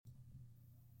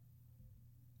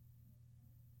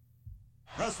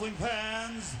Wrestling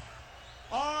fans,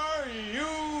 are you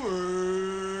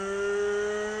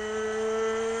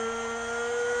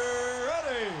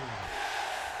ready?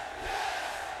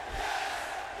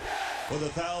 For the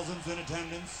thousands in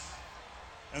attendance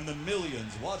and the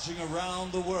millions watching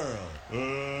around the world,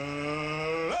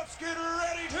 let's get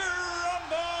ready to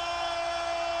rumble!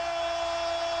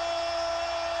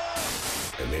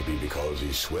 It may be because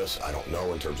he's Swiss, I don't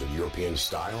know, in terms of European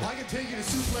style. I can take you to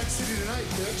Suplex City tonight,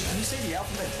 bitch. Can you say the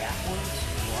alphabet backwards?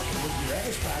 Well, I can look your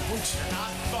ass backwards. You're not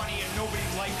funny and nobody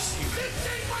likes you. This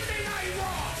ain't Monday Night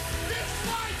Raw! This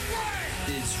fight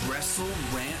flag! Is Wrestle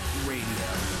Rant Radio.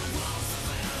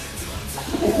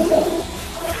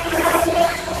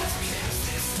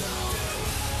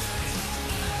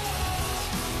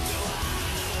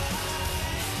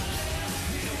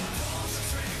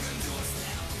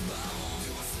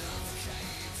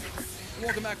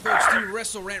 Welcome back, folks, to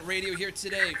Wrestle Rant Radio here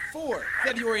today for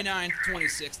February 9th,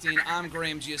 2016. I'm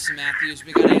Graham Giuseppe Matthews.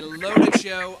 We got a loaded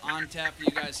show on tap for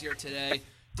you guys here today.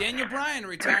 Daniel Bryan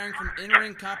retiring from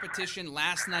in-ring competition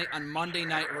last night on Monday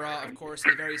Night Raw. Of course,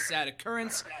 a very sad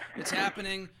occurrence. It's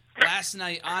happening last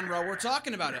night on Raw. We're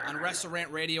talking about it on Wrestle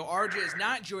Rant Radio. RJ is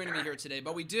not joining me here today,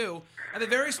 but we do have a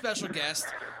very special guest.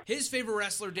 His favorite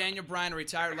wrestler, Daniel Bryan,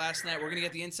 retired last night. We're going to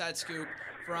get the inside scoop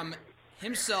from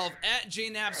himself at J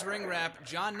Knapp's Ring Rap,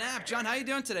 John Knapp. John, how you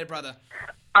doing today, brother?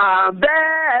 I'm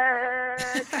back.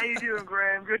 How you doing,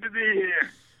 Graham? Good to be here.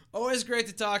 Always great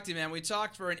to talk to you, man. We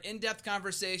talked for an in-depth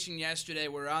conversation yesterday.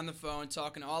 We were on the phone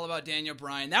talking all about Daniel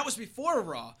Bryan. That was before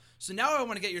Raw. So now I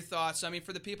want to get your thoughts. I mean,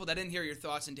 for the people that didn't hear your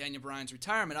thoughts on Daniel Bryan's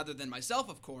retirement, other than myself,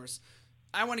 of course,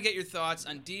 I want to get your thoughts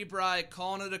on D-Bry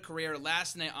calling it a career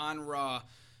last night on Raw.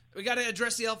 We got to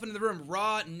address the elephant in the room.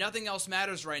 Raw, nothing else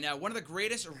matters right now. One of the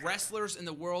greatest wrestlers in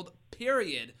the world,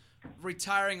 period,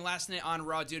 retiring last night on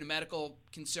Raw due to medical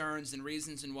concerns and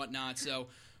reasons and whatnot. So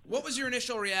what was your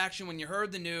initial reaction when you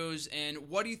heard the news, and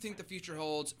what do you think the future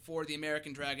holds for the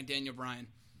American Dragon, Daniel Bryan?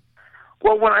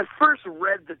 Well, when I first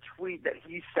read the tweet that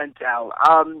he sent out,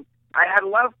 I had a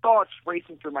lot of thoughts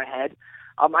racing through my head.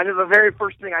 I know the very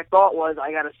first thing I thought was,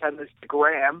 I got to send this to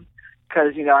Graham,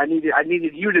 because, you know, I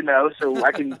needed you to know so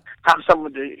I can have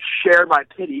someone to share my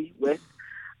pity with,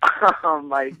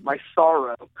 my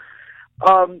sorrow.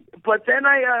 But then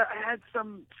I had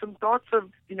some thoughts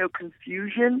of, you know,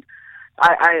 confusion.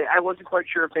 I wasn't quite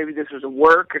sure if maybe this was a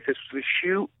work, if this was a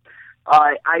shoot.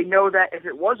 I know that if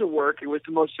it was a work, it was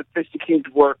the most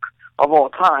sophisticated work of all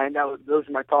time. Those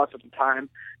were my thoughts at the time,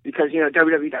 because, you know,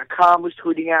 WWE.com was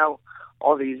tweeting out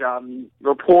all these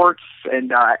reports,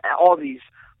 and all these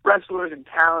wrestlers and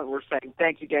talent were saying,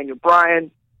 thank you, Daniel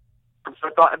Bryan. So I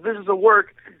thought, if this is a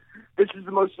work, this is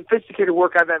the most sophisticated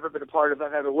work I've ever been a part of,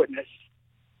 I've ever witnessed.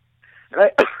 And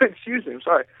excuse me, I'm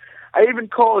sorry. I even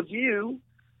called you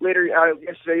later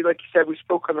yesterday, like you said, we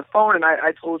spoke on the phone, and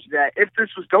I told you that if this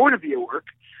was going to be a work,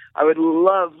 I would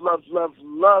love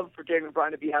for Daniel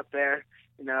Bryan to be out there,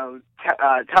 you know,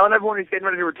 telling everyone he's getting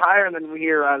ready to retire, and then we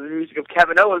hear the music of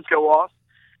Kevin Owens go off,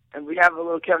 and we have a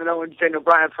little Kevin Owens, Daniel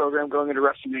Bryan program going into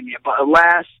WrestleMania. But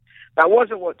alas, that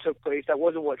wasn't what took place. That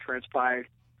wasn't what transpired.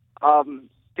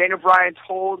 Daniel Bryan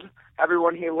told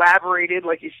everyone, he elaborated,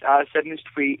 like he said in his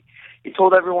tweet, he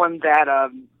told everyone that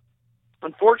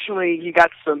unfortunately he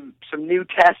got some new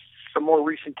tests, some more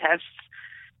recent tests,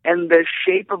 and the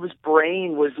shape of his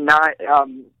brain was not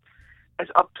as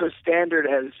up to a standard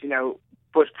as, you know,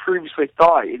 was previously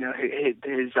thought. You know,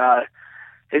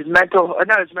 his mental,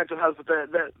 not his mental health, but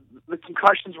the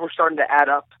concussions were starting to add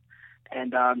up,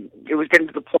 and it was getting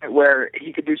to the point where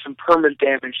he could do some permanent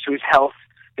damage to his health,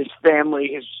 his family,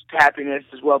 his happiness,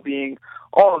 his well-being,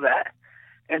 all of that.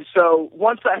 And so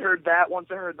once I heard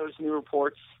those new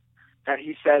reports that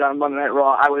he said on Monday Night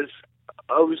Raw, I was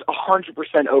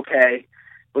 100% okay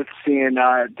with seeing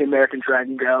the American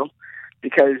Dragon go.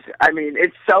 Because, I mean,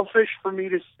 it's selfish for me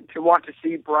to want to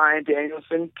see Bryan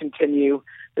Danielson continue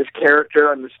this character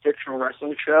on this fictional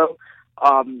wrestling show.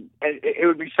 And it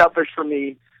would be selfish for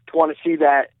me to want to see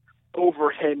that over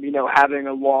him, you know, having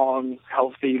a long,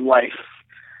 healthy life.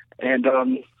 And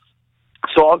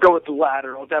so I'll go with the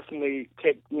latter. I'll definitely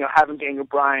take, you know, having Daniel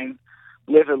Bryan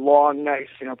live a long, nice,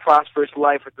 you know, prosperous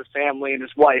life with the family and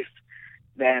his wife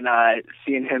than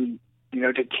seeing him, you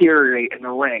know, deteriorate in the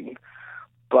ring.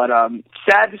 But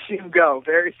sad to see him go.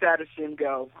 Very sad to see him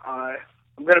go. I'm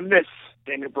going to miss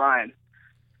Daniel Bryan.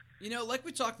 You know, like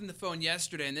we talked on the phone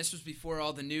yesterday, and this was before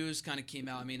all the news kind of came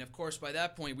out. I mean, of course, by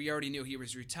that point, we already knew he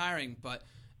was retiring. But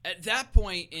at that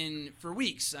point for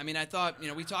weeks, I mean, I thought,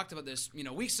 we talked about this,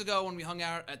 weeks ago when we hung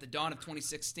out at the dawn of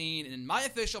 2016, and my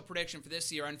official prediction for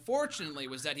this year, unfortunately,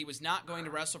 was that he was not going to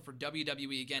wrestle for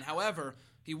WWE again. However,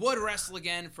 he would wrestle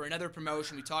again for another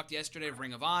promotion. We talked yesterday of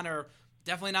Ring of Honor,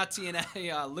 definitely not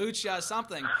TNA, Lucha,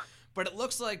 something. But it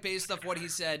looks like, based off what he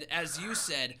said, as you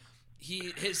said,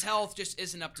 his health just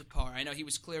isn't up to par. I know he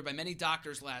was cleared by many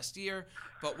doctors last year,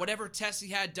 but whatever tests he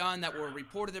had done that were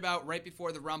reported about right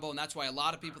before the Rumble, and that's why a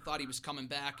lot of people thought he was coming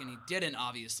back, and he didn't,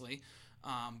 obviously.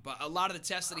 But a lot of the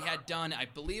tests that he had done, I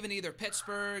believe in either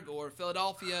Pittsburgh or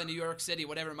Philadelphia, New York City,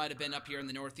 whatever it might have been up here in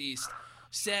the Northeast,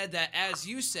 said that, as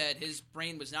you said, his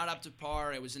brain was not up to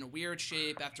par. It was in a weird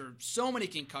shape after so many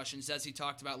concussions, as he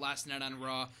talked about last night on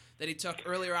Raw, that he took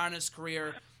earlier on in his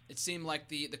career. It seemed like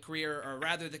the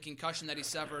concussion that he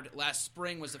suffered last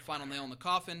spring was the final nail in the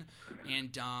coffin,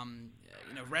 and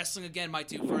wrestling again might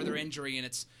do further injury,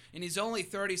 and he's only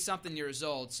 30-something years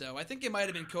old. So I think it might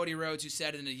have been Cody Rhodes who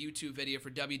said in a YouTube video for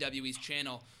WWE's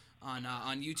channel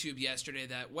on YouTube yesterday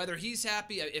that whether he's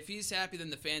happy, if he's happy, then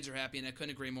the fans are happy, and I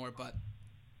couldn't agree more. But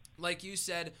like you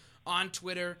said on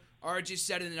Twitter, RG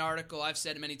said it in an article, I've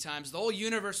said it many times, the whole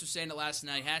universe was saying it last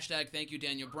night. #thank you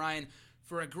Daniel Bryan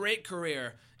for a great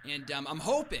career. And I'm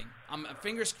hoping,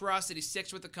 fingers crossed that he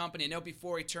sticks with the company. I know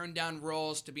before he turned down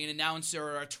roles to be an announcer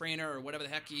or a trainer or whatever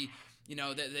the heck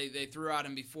they threw at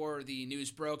him before the news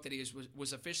broke that he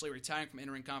was officially retiring from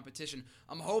in-ring competition.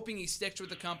 I'm hoping he sticks with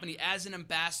the company as an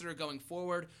ambassador going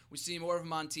forward. We see more of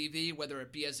him on TV, whether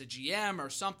it be as a GM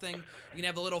or something. You can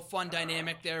have a little fun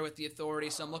dynamic there with the Authority,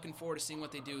 so I'm looking forward to seeing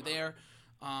what they do there.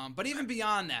 But even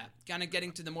beyond that, kind of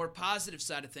getting to the more positive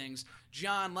side of things,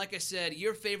 John, like I said,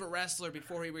 your favorite wrestler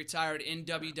before he retired in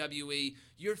WWE,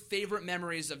 your favorite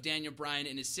memories of Daniel Bryan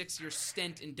in his 6-year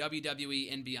stint in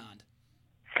WWE and beyond.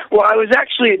 Well, I was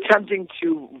actually attempting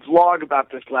to vlog about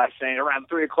this last night around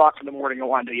 3 o'clock in the morning. I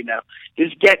wanted to,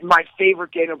 just get my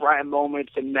favorite Daniel Bryan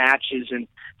moments and matches and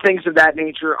things of that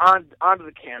nature onto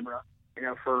the camera,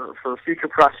 for future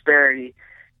prosperity.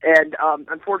 And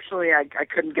unfortunately, I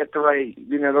couldn't get the right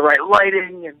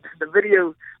lighting, and the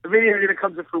video didn't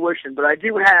come to fruition. But I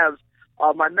do have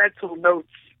my mental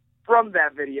notes from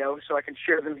that video, so I can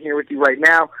share them here with you right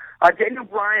now. Daniel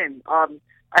Bryan,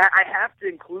 I have to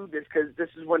include this because this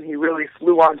is when he really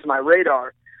flew onto my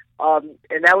radar,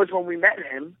 and that was when we met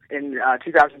him in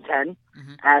 2010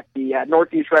 at the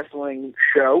Northeast Wrestling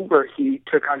show where he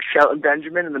took on Shelton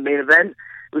Benjamin in the main event.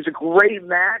 It was a great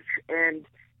match, and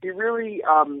he really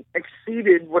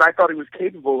exceeded what I thought he was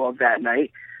capable of that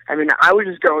night. I mean, I was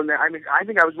just going there. I mean, I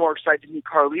think I was more excited to meet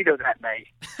Carlito that night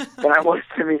than I was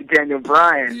to meet Daniel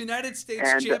Bryan. The United States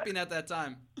champion at that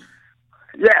time.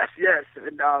 Yes.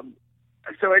 And,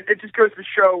 so it just goes to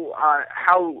show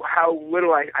how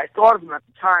little I thought of him at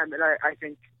the time, and I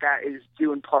think that is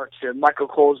due in part to Michael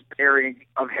Cole's pairing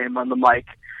of him on the mic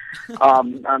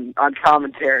on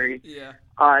commentary. Yeah.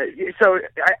 So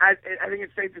I think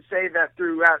it's safe to say that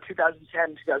throughout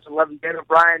 2010, 2011, Daniel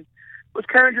Bryan was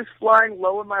kind of just flying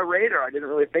low on my radar. I didn't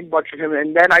really think much of him.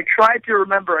 And then I tried to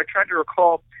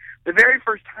recall the very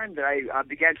first time that I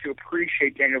began to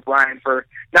appreciate Daniel Bryan for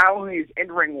not only his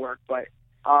in-ring work, but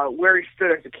where he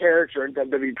stood as a character in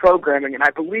WWE programming. And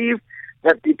I believe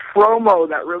that the promo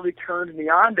that really turned me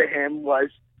on to him was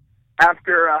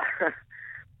after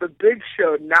the Big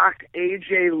Show knocked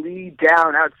AJ Lee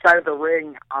down outside of the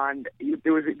ring on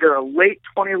either a late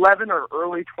 2011 or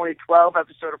early 2012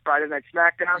 episode of Friday Night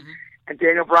SmackDown, and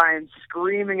Daniel Bryan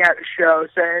screaming at the show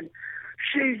saying,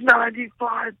 "She's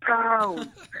 95 pounds.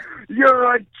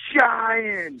 You're a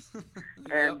giant."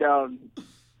 And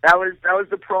that was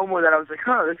the promo that I was like,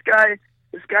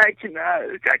 this guy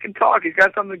can talk. He's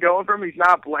got something going for him. He's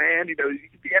not bland. He can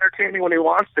be entertaining when he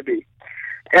wants to be.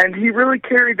 And he really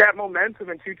carried that momentum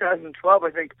in 2012. I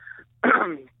think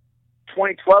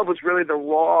 2012 was really the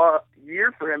Raw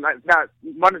year for him. Not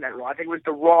Monday Night Raw. I think it was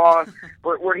the Raw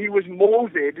where he was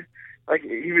molded. Like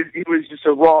he was just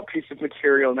a raw piece of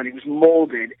material, and then he was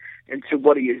molded into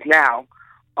what he is now.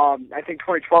 I think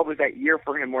 2012 was that year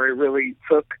for him where he really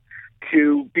took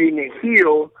to being a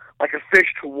heel like a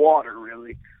fish to water,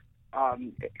 really.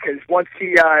 Because once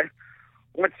he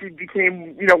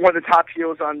became, one of the top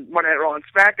heels on Monday Night Raw and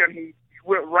SmackDown, he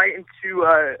went right into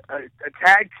a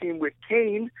tag team with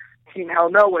Kane, Team Hell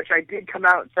No, which I did come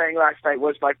out saying last night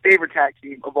was my favorite tag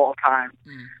team of all time.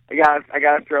 I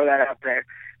gotta throw that out there.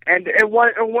 And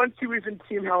once he was in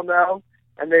Team Hell No,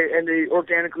 and they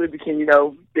organically became,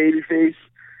 babyface,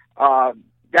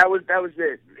 that was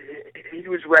it. He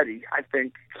was ready. I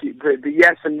think the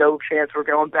yes and no chants were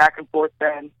going back and forth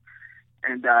then.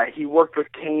 And he worked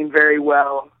with Kane very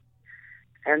well.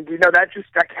 And,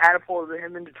 that catapulted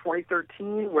him into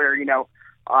 2013 where,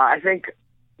 I think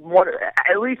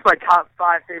at least my top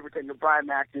 5 favorite Daniel Bryan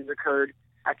matches occurred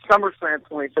at SummerSlam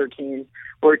 2013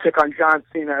 where he took on John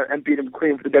Cena and beat him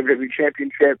clean for the WWE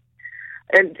Championship.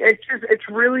 And it's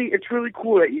really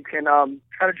cool that you can kind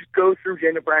of just go through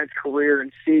Daniel Bryan's career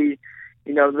and see,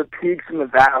 the peaks and the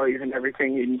valleys and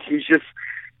everything. And he's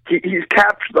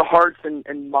captured the hearts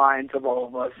and minds of all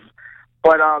of us.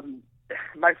 But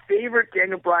my favorite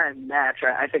Daniel Bryan match,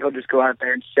 I think I'll just go out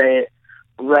there and say it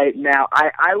right now.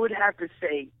 I would have to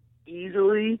say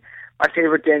easily my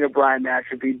favorite Daniel Bryan match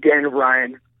would be Daniel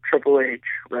Bryan, Triple H,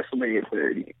 WrestleMania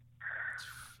 30.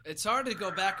 It's hard to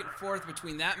go back and forth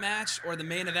between that match or the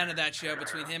main event of that show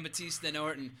between him, Batista, and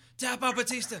Orton. Tap out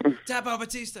Batista! Tap out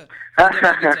Batista!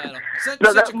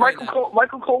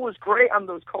 Michael Cole was great on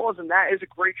those calls, and that is a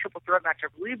great triple threat match. I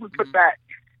believe we put that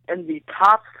in the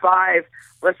top 5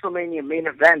 WrestleMania main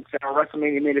events in our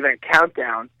WrestleMania main event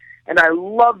countdown. And I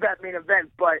love that main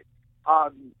event, but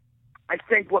I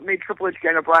think what made Triple H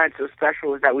Daniel Bryan so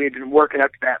special is that we had been working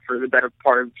up to that for the better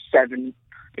part of 7-8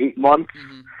 months.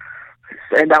 Mm-hmm.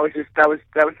 And that was the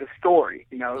story,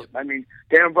 Yep. I mean,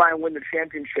 Daniel Bryan winning the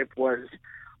championship was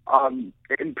a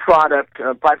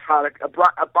byproduct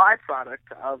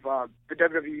of the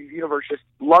WWE Universe just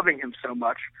loving him so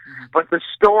much. Mm-hmm. But the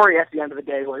story at the end of the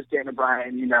day was Daniel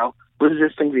Bryan,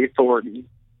 resisting the authority.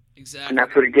 Exactly. And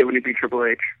that's what he did when he beat Triple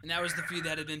H. And that was the feud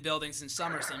that had been building since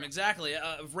SummerSlam. Exactly.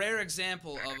 A rare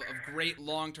example of great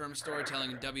long-term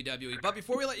storytelling in WWE. But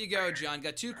before we let you go, John,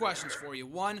 got 2 questions for you.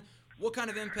 One, what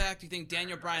kind of impact do you think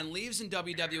Daniel Bryan leaves in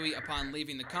WWE upon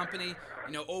leaving the company,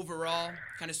 overall,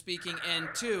 kind of speaking? And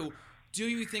 2, do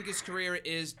you think his career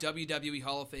is WWE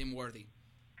Hall of Fame worthy?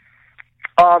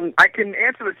 I can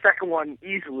answer the second one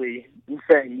easily in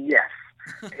saying yes.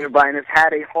 Daniel Bryan has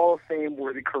had a Hall of Fame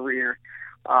worthy career.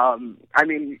 I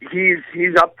mean,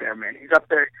 he's up there, man. He's up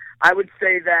there. I would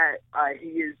say that he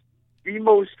is the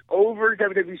most over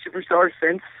WWE superstar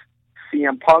since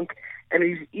CM Punk, and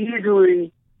he's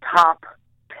easily top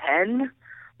 10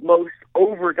 most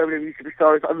over WWE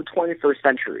superstars of the 21st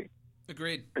century.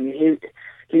 Agreed. I mean,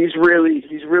 he's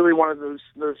really one of those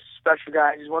special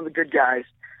guys. He's one of the good guys.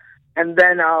 And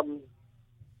then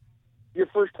your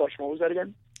first question, what was that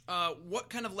again? What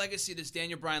kind of legacy does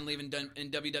Daniel Bryan leave in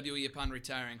WWE upon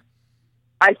retiring?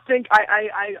 I think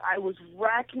I was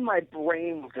racking my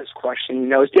brain with this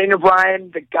question. Is Daniel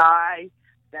Bryan the guy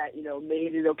that,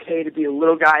 made it okay to be a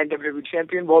little guy and WWE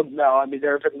champion? Well, no. I mean,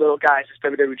 there have been little guys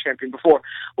as WWE champion before.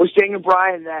 Was Daniel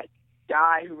Bryan that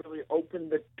guy who really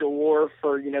opened the door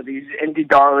for, these indie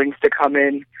darlings to come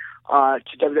in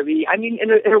to WWE? I mean,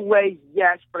 in a way,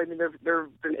 yes, but I mean, there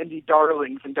have been indie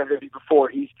darlings in WWE before.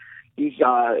 He's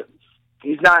not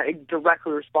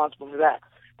directly responsible for that.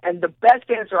 And the best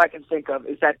answer I can think of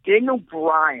is that Daniel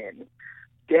Bryan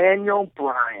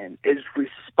is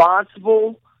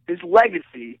responsible. His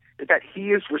legacy is that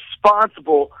he is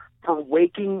responsible for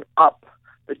waking up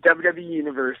the WWE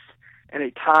Universe in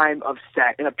a time of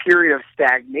in a period of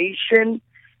stagnation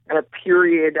and a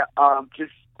period of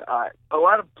just a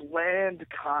lot of bland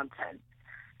content,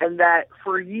 and that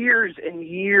for years and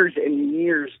years and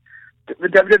years, the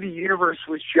WWE Universe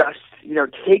was just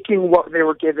taking what they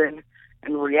were given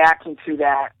and reacting to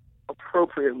that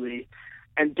appropriately.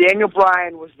 And Daniel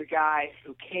Bryan was the guy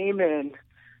who came in.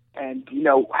 And,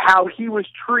 how he was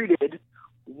treated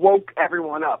woke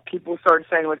everyone up. People started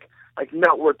saying,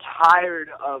 no, we're tired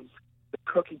of the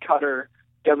cookie-cutter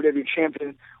WWE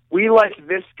champion. We like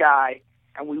this guy,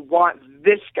 and we want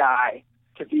this guy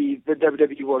to be the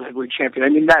WWE World Heavyweight Champion. I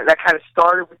mean, that kind of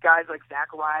started with guys like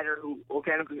Zack Ryder, who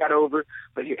organically got over,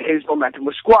 but his momentum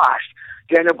was squashed.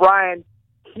 Daniel Bryan,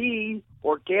 he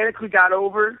organically got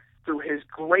over through his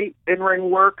great in-ring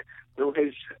work, through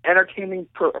his entertaining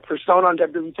persona on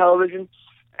WWE television,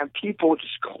 and people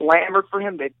just clamored for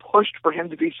him. They pushed for him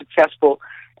to be successful,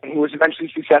 and he was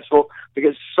eventually successful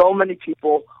because so many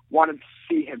people wanted to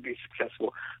see him be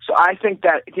successful. So I think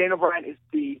that Daniel Bryan is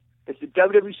the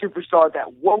WWE superstar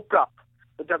that woke up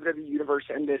the WWE Universe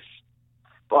in this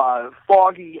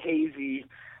foggy, hazy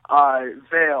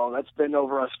veil that's been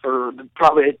over us for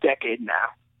probably a decade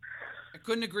now. I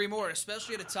couldn't agree more,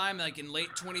 especially at a time like in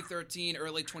late 2013,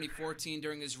 early 2014,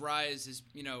 during his rise, his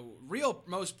real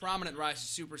most prominent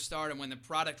rise to superstardom, when the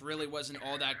product really wasn't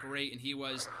all that great, and he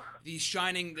was the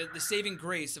shining, the saving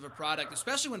grace of a product,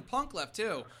 especially when Punk left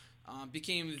too.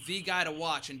 Became the guy to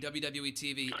watch in WWE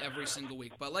TV every single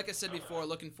week. But like I said before,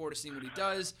 looking forward to seeing what he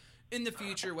does in the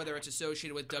future, whether it's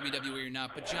associated with WWE or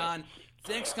not. But John,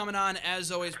 thanks coming on,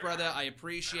 as always, brother. I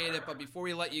appreciate it. But before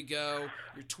we let you go,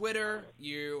 your Twitter,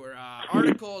 your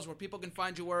articles, where people can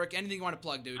find your work, anything you want to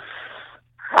plug, dude.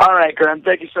 All right, Graham.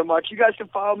 Thank you so much. You guys can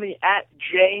follow me at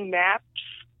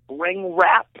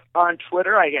JMapsRingRap on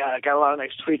Twitter. I got a lot of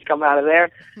nice tweets coming out of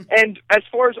there. And as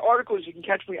far as articles, you can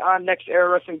catch me on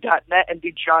nextEraWrestling.net and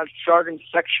the John Jargon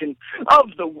section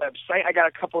of the website. I got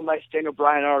a couple of nice Daniel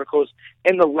Bryan articles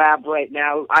in the lab right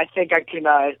now. I think I can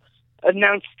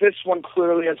announce this one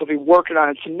clearly as I'll be working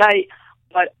on it tonight.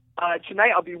 But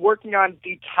tonight I'll be working on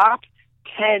the top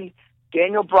 10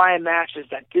 Daniel Bryan matches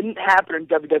that didn't happen in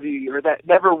WWE or that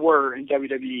never were in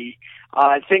WWE.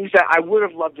 Things that I would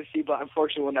have loved to see, but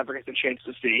unfortunately we'll never get the chance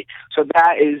to see. So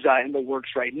that is in the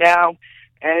works right now.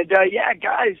 And, yeah,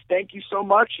 guys, thank you so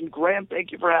much. And, Graham,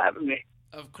 thank you for having me.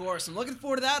 Of course. I'm looking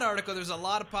forward to that article. There's a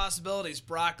lot of possibilities.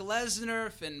 Brock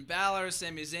Lesnar, Finn Balor,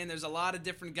 Sami Zayn. There's a lot of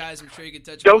different guys I'm sure you could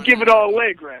touch on. Don't give it all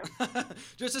away, Graham.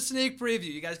 Just a sneak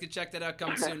preview. You guys can check that out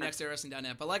coming soon,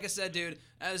 nextEraWrestling.net. But like I said, dude,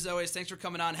 as always, thanks for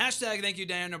coming on. Hashtag thank you,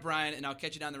 Daniel Bryan, and I'll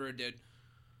catch you down the road, dude.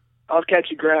 I'll catch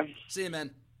you, Graham. See you,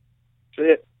 man. See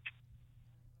you.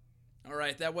 All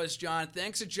right, that was John.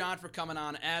 Thanks to John for coming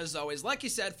on, as always. Like you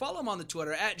said, follow him on the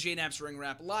Twitter, at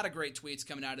JNapsRingRap. A lot of great tweets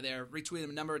coming out of there. Retweeted him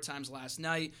a number of times last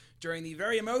night during the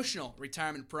very emotional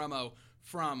retirement promo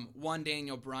from one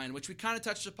Daniel Bryan, which we kind of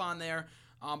touched upon there.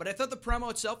 But I thought the promo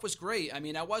itself was great. I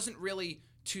mean, I wasn't really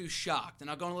too shocked, and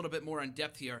I'll go in a little bit more in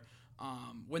depth here.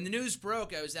 When the news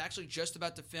broke, I was actually just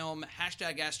about to film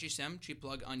hashtag AskGSM, cheap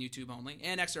plug on YouTube only,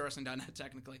 and nextEraWrestling.net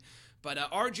technically. But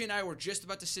RJ and I were just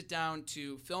about to sit down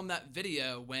to film that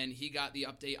video when he got the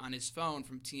update on his phone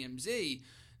from TMZ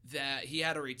that he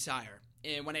had to retire.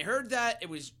 And when I heard that, it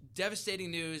was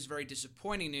devastating news, very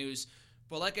disappointing news.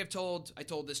 But like I told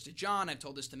this to John, I've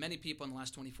told this to many people in the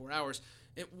last 24 hours,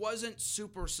 it wasn't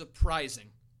super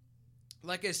surprising.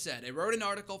 Like I said, I wrote an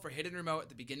article for Hidden Remote at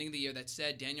the beginning of the year that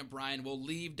said Daniel Bryan will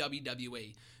leave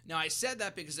WWE. Now, I said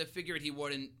that because I figured he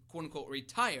wouldn't, quote-unquote,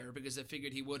 retire, because I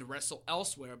figured he would wrestle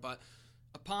elsewhere. But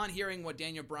upon hearing what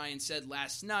Daniel Bryan said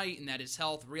last night, and that his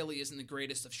health really isn't the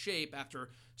greatest of shape after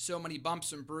so many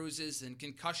bumps and bruises and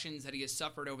concussions that he has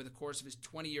suffered over the course of his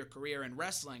 20-year career in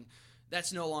wrestling,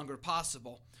 that's no longer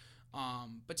possible.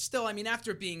 But still, I mean,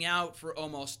 after being out for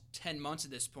almost 10 months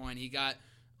at this point, he got...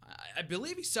 I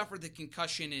believe he suffered the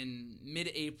concussion in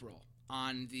mid-April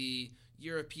on the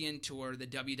European tour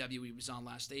that WWE was on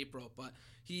last April, but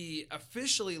he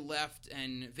officially left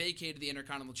and vacated the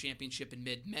Intercontinental Championship in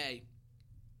mid-May.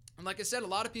 And like I said, a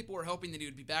lot of people were hoping that he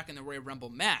would be back in the Royal Rumble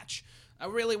match. I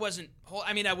really wasn't...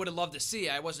 I mean, I would have loved to see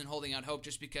it. I wasn't holding out hope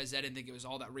just because I didn't think it was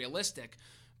all that realistic.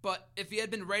 But if he had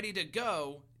been ready to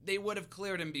go, they would have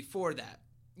cleared him before that.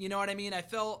 You know what I mean? I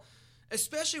felt...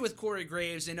 Especially with Corey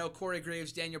Graves. I know Corey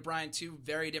Graves, Daniel Bryan, two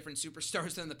very different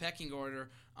superstars in the pecking order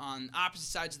on opposite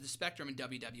sides of the spectrum in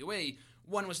WWE.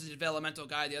 One was the developmental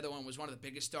guy. The other one was one of the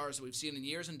biggest stars that we've seen in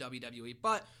years in WWE.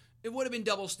 But it would have been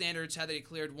double standards had they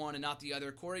cleared one and not the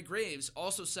other. Corey Graves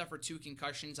also suffered 2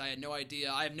 concussions. I had no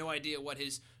idea. I have no idea what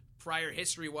his prior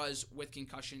history was with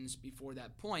concussions before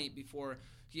that point, before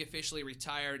he officially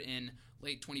retired in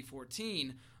late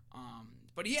 2014.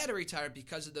 But he had to retire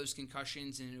because of those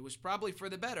concussions, and it was probably for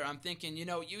the better. I'm thinking,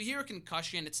 you hear a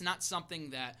concussion, it's not something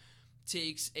that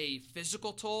takes a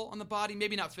physical toll on the body.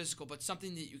 Maybe not physical, but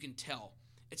something that you can tell.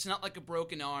 It's not like a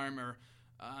broken arm or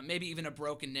maybe even a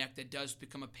broken neck that does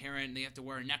become apparent and they have to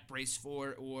wear a neck brace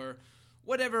for, or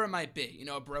whatever it might be.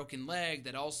 A broken leg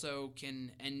that also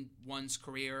can end one's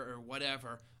career or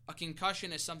whatever. A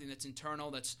concussion is something that's internal,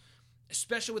 that's...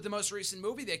 Especially with the most recent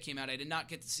movie that came out. I did not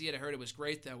get to see it. I heard it was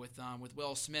great, though, with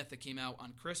Will Smith that came out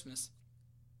on Christmas.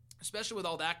 Especially with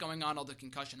all that going on, all the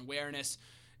concussion awareness,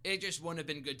 it just wouldn't have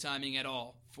been good timing at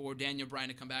all for Daniel Bryan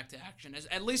to come back to action,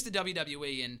 at least the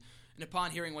WWE. And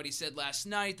upon hearing what he said last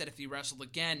night, that if he wrestled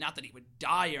again, not that he would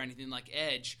die or anything like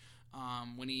Edge,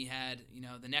 when he had,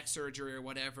 the neck surgery or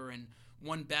whatever, and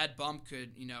one bad bump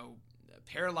could,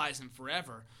 paralyze him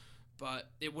forever.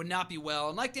 But it would not be well.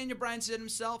 And like Daniel Bryan said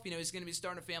himself, he's going to be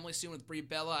starting a family soon with Brie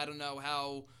Bella. I don't know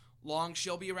how long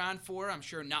she'll be around for. I'm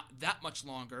sure not that much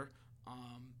longer.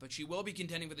 But she will be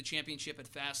contending for the championship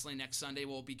at Fastlane next Sunday.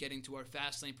 We'll be getting to our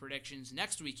Fastlane predictions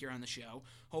next week here on the show.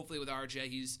 Hopefully with RJ.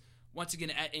 He's once again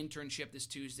at internship this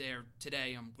Tuesday or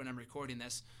today when I'm recording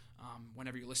this.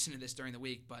 Whenever you listen to this during the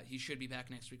week, but he should be back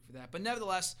next week for that. But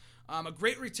nevertheless, a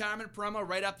great retirement promo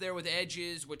right up there with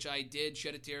Edge's, which I did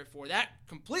shed a tear for. That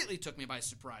completely took me by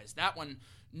surprise. That one,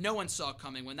 no one saw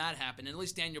coming when that happened. And at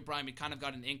least Daniel Bryan, we kind of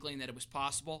got an inkling that it was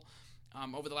possible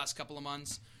over the last couple of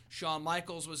months. Shawn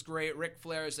Michaels was great. Ric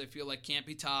Flair's, I feel like, can't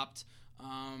be topped.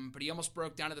 But he almost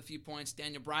broke down at a few points.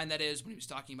 Daniel Bryan, that is, when he was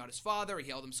talking about his father. He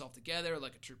held himself together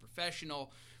like a true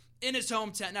professional in his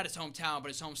hometown, not his hometown, but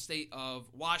his home state of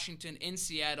Washington, in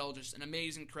Seattle. Just an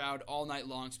amazing crowd all night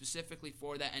long, specifically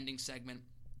for that ending segment.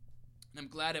 And I'm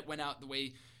glad it went out the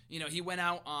way, he went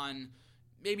out on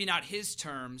maybe not his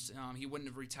terms. He wouldn't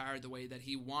have retired the way that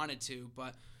he wanted to.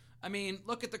 But, I mean,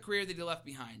 look at the career that he left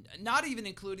behind. Not even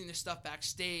including the stuff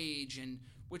backstage, and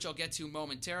which I'll get to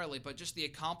momentarily, but just the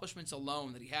accomplishments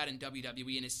alone that he had in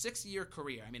WWE in his 6-year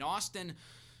career. I mean, Austin,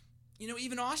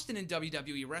 even Austin in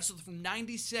WWE wrestled from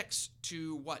 96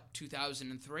 to,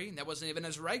 2003? And that wasn't even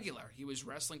as regular. He was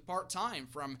wrestling part-time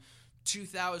from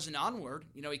 2000 onward.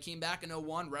 He came back in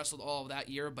 01, wrestled all of that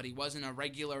year, but he wasn't a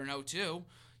regular in 02.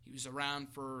 He was around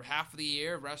for half of the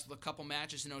year, wrestled a couple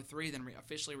matches in 03, then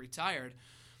officially retired.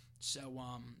 So,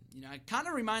 it kind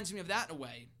of reminds me of that in a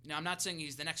way. I'm not saying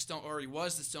he's the next Stone, or he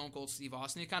was the Stone Cold Steve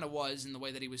Austin. He kind of was in the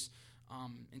way that he was,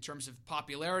 in terms of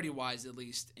popularity-wise, at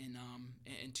least, in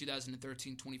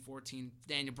 2013, 2014,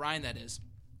 Daniel Bryan, that is.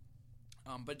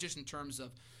 But just in terms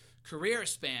of career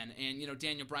span, and,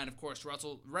 Daniel Bryan, of course,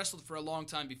 wrestled for a long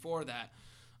time before that.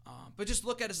 But just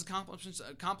look at his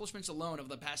accomplishments alone over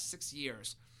the past 6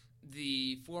 years.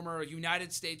 The former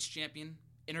United States champion,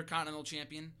 Intercontinental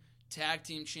champion, Tag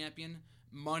Team champion,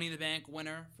 Money in the Bank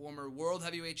winner, former World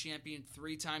Heavyweight champion,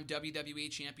 3-time WWE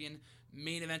champion,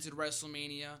 main evented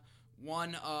WrestleMania,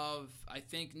 one of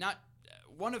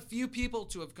few people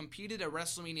to have competed at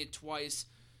WrestleMania twice,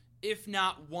 if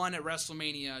not won at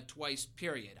WrestleMania twice,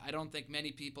 period. I don't think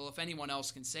many people, if anyone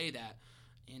else, can say that.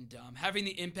 And having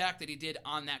the impact that he did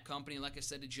on that company, like I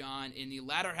said to John, in the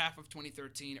latter half of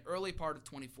 2013, early part of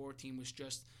 2014, was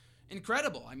just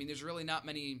incredible. I mean, there's really not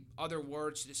many other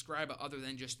words to describe it other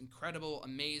than just incredible,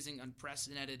 amazing,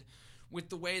 unprecedented, with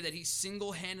the way that he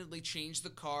single-handedly changed the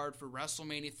card for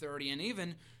WrestleMania 30 and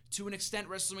even, to an extent,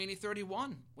 WrestleMania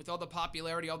 31, with all the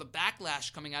popularity, all the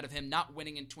backlash coming out of him not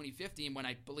winning in 2015 when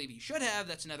I believe he should have.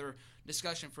 That's another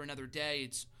discussion for another day.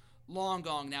 It's long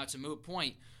gone now. It's a moot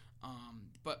point.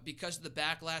 But because of the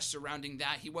backlash surrounding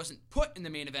that, he wasn't put in the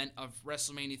main event of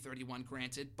WrestleMania 31,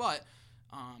 granted, but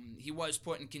he was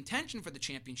put in contention for the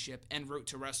championship en route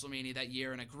to WrestleMania that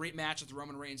year in a great match with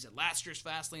Roman Reigns at last year's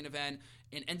Fastlane event,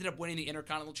 and ended up winning the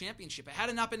Intercontinental Championship. Had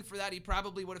it not been for that, he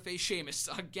probably would have faced Sheamus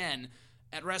again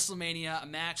at WrestleMania, a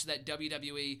match that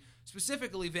WWE,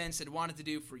 specifically Vince, had wanted to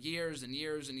do for years and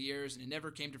years and years, and it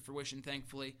never came to fruition,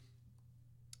 thankfully.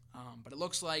 But it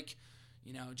looks like,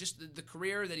 just the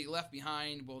career that he left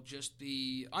behind will just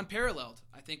be unparalleled,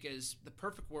 I think, is the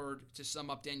perfect word to sum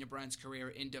up Daniel Bryan's career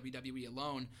in WWE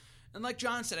alone. And like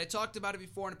John said, I talked about it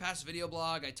before in a past video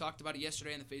blog. I talked about it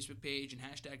yesterday on the Facebook page, and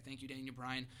hashtag thank you Daniel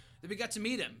Bryan, that we got to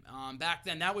meet him. Back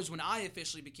then, that was when I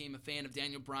officially became a fan of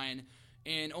Daniel Bryan,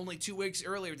 and only 2 weeks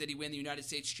earlier did he win the United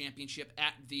States Championship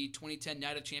at the 2010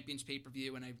 Night of Champions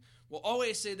pay-per-view. And I will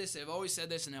always say this, I've always said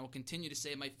this, and I will continue to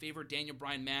say my favorite Daniel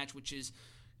Bryan match, which is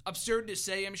absurd to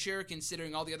say, I'm sure,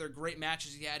 considering all the other great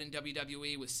matches he had in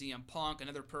WWE with CM Punk,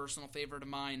 another personal favorite of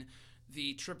mine,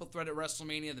 the triple threat at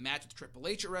WrestleMania, the match with Triple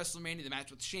H at WrestleMania, the match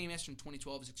with Sheamus from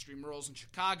 2012's Extreme Rules in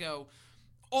Chicago.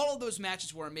 All of those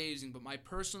matches were amazing, but my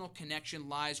personal connection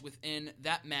lies within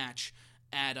that match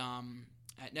at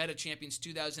Night of Champions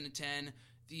 2010,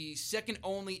 the second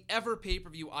only ever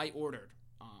pay-per-view I ordered.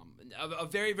 A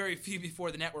very, very few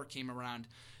before the network came around.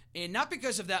 And not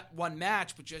because of that one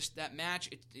match, but just that match,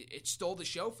 it stole the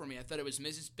show for me. I thought it was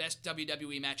Miz's best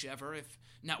WWE match ever, if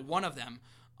not one of them.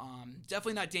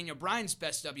 Definitely not Daniel Bryan's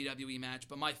best WWE match,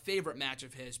 but my favorite match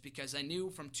of his, because I knew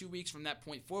from 2 weeks from that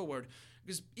point forward,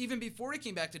 because even before he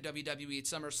came back to WWE at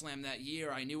SummerSlam that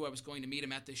year, I knew I was going to meet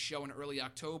him at this show in early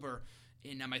October.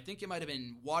 And I think it might have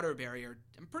been Waterbury, or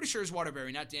I'm pretty sure it was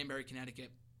Waterbury, not Danbury,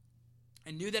 Connecticut.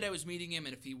 I knew that I was meeting him,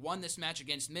 and if he won this match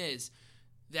against Miz,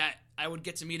 that I would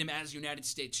get to meet him as United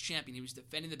States champion. He was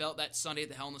defending the belt that Sunday at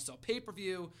the Hell in a Cell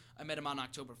pay-per-view. I met him on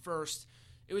October 1st.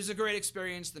 It was a great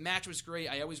experience. The match was great.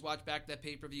 I always watch back that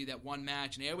pay-per-view, that one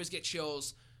match, and I always get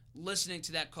chills listening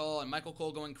to that call and Michael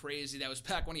Cole going crazy. That was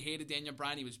back when he hated Daniel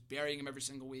Bryan. He was burying him every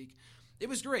single week. It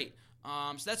was great.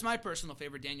 So that's my personal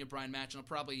favorite Daniel Bryan match, and I'll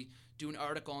probably do an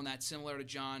article on that similar to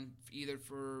John, either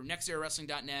for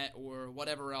nextEraWrestling.net or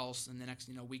whatever else in the next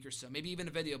week or so. Maybe even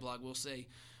a video blog, we'll see.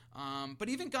 But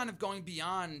even kind of going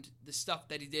beyond the stuff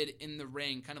that he did in the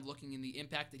ring, kind of looking in the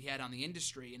impact that he had on the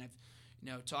industry,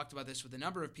 and I've talked about this with a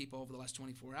number of people over the last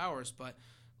 24 hours, but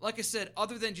like I said,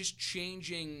 other than just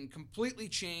completely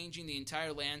changing the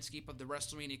entire landscape of the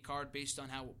WrestleMania card based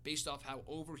off how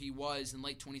over he was in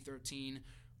late 2013,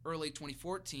 early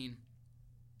 2014,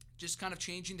 just kind of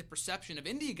changing the perception of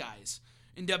indie guys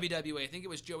in WWE. I think it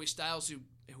was Joey Styles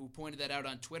who pointed that out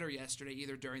on Twitter yesterday,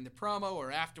 either during the promo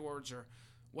or afterwards or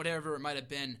whatever it might have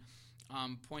been,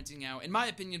 pointing out, in my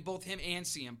opinion, both him and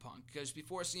CM Punk. Because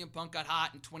before CM Punk got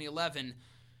hot in 2011,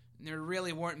 there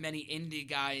really weren't many indie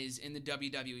guys in the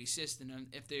WWE system. And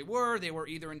if they were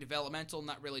either in developmental,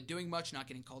 not really doing much, not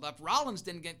getting called up. Rollins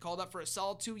didn't get called up for a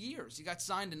solid 2 years. He got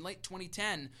signed in late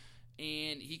 2010,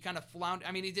 and he kind of floundered.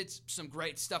 I mean, he did some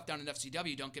great stuff down in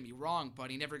FCW, don't get me wrong,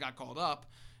 but he never got called up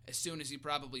as soon as he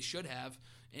probably should have.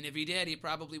 And if he did, he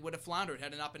probably would have floundered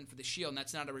had it not been for the Shield. And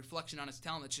that's not a reflection on his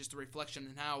talent. It's just a reflection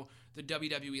on how the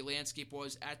WWE landscape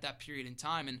was at that period in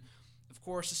time. And, of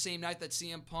course, the same night that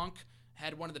CM Punk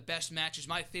had one of the best matches,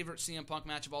 my favorite CM Punk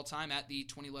match of all time at the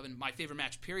 2011, my favorite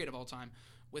match period of all time,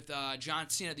 with John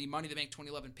Cena, the Money in the Bank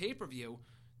 2011 pay-per-view.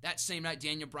 That same night,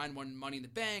 Daniel Bryan won Money in the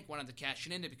Bank, went on to cash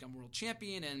it in to become world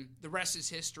champion, and the rest is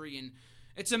history. And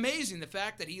it's amazing the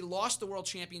fact that he lost the world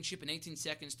championship in 18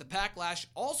 seconds. The backlash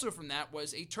also from that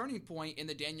was a turning point in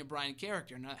the Daniel Bryan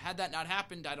character. Now, had that not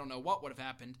happened, I don't know what would have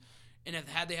happened. And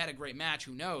had they had a great match,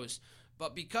 who knows?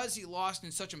 But because he lost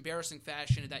in such embarrassing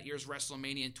fashion at that year's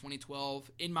WrestleMania in 2012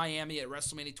 in Miami at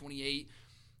WrestleMania 28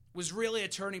 was really a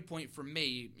turning point for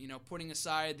me. You know, putting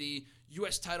aside the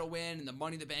U.S. title win and the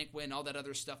Money in the Bank win, all that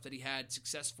other stuff that he had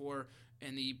success for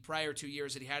in the prior 2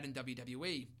 years that he had in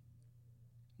WWE.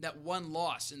 That one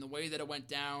loss and the way that it went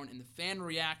down and the fan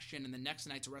reaction and the next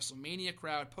night's WrestleMania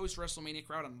crowd, post-WrestleMania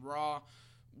crowd on Raw,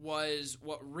 was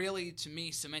what really, to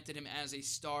me, cemented him as a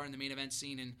star in the main event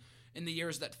scene in the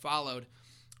years that followed.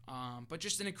 But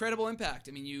just an incredible impact.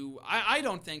 I mean, I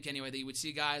don't think, anyway, that you would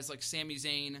see guys like Sami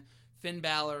Zayn, Finn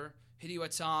Balor, Hideo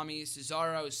Itami,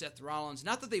 Cesaro, Seth Rollins.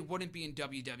 Not that they wouldn't be in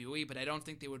WWE, but I don't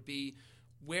think they would be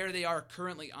where they are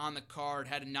currently on the card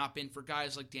had it not been for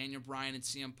guys like Daniel Bryan and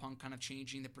CM Punk kind of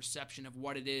changing the perception of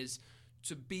what it is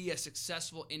to be a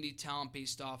successful indie talent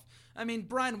based off. I mean,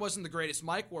 Bryan wasn't the greatest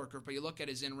mic worker, but you look at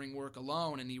his in-ring work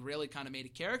alone, and he really kind of made a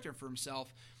character for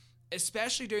himself,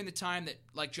 especially during the time that,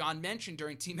 like John mentioned,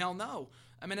 during Team Hell No.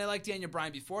 I mean, I liked Daniel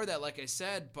Bryan before that, like I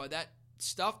said, but that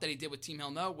stuff that he did with Team Hell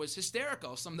No was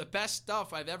hysterical. Some of the best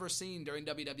stuff I've ever seen during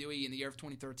WWE in the year of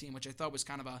 2013, which I thought was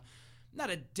kind of not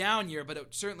a down year, but it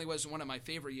certainly was one of my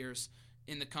favorite years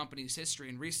in the company's history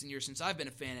in recent years, since I've been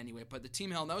a fan anyway. But the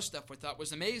Team Hell No stuff I thought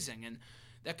was amazing, and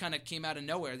that kind of came out of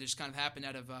nowhere. It just kind of happened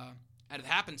out of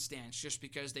happenstance, just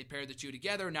because they paired the two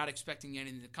together, not expecting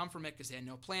anything to come from it because they had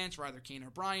no plans for either Kane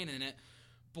or Bryan, and it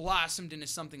blossomed into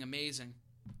something amazing.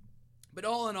 But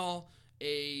all in all,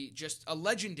 just a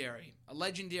legendary,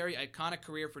 iconic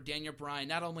career for Daniel Bryan,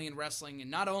 not only in wrestling and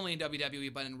not only in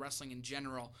WWE, but in wrestling in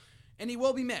general. And he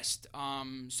will be missed.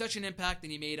 Such an impact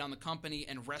that he made on the company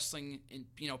and wrestling,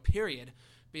 period,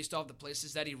 based off the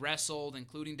places that he wrestled,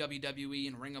 including WWE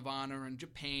and Ring of Honor and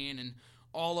Japan and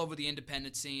all over the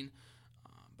independent scene.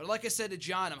 But like I said to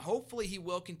John, hopefully he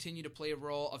will continue to play a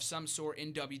role of some sort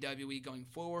in WWE going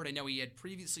forward. I know he had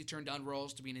previously turned down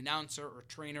roles to be an announcer or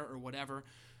trainer or whatever,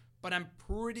 but I'm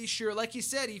pretty sure, like he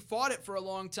said, he fought it for a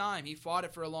long time.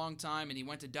 And he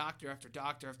went to doctor after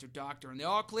doctor after doctor, and they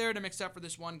all cleared him except for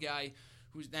this one guy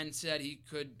who then said he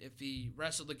could, if he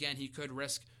wrestled again, he could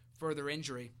risk further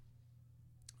injury.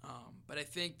 But I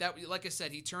think that, like I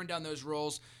said, he turned down those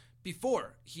roles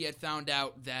before he had found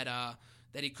out that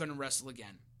he couldn't wrestle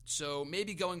again. So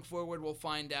maybe going forward we'll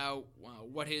find out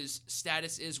what his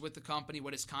status is with the company,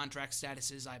 what his contract status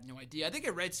is. I have no idea. I think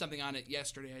I read something on it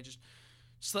yesterday. I just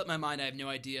slipped my mind. I have no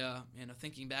idea,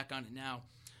 thinking back on it now.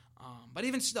 But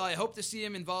even still, I hope to see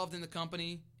him involved in the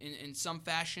company in some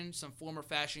fashion, some form or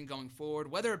fashion going forward,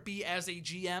 whether it be as a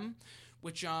GM,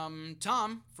 which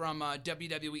Tom from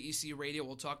WWE EC Radio,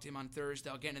 we'll talk to him on Thursday.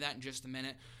 I'll get into that in just a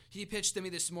minute. He pitched to me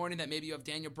this morning that maybe you have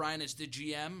Daniel Bryan as the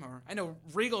GM, or I know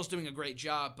Regal's doing a great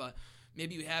job, but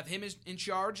maybe you have him in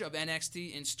charge of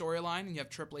NXT in storyline, and you have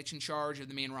Triple H in charge of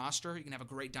the main roster. You can have a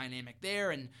great dynamic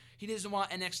there, and he doesn't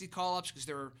want NXT call-ups because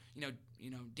they're,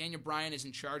 Daniel Bryan is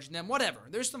in charge of them. Whatever.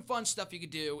 There's some fun stuff you could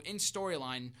do in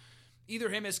storyline. Either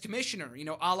him as commissioner,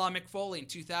 a la Mick Foley in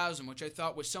 2000, which I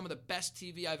thought was some of the best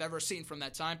TV I've ever seen from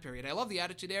that time period. I love the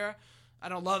Attitude Era. I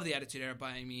don't love the Attitude Era, but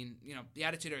I mean, the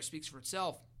Attitude Era speaks for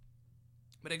itself.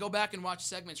 But I go back and watch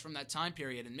segments from that time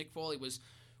period, and Mick Foley was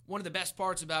one of the best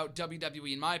parts about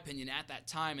WWE, in my opinion, at that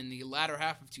time in the latter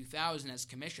half of 2000 as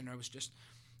commissioner. It was just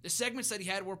the segments that he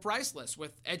had were priceless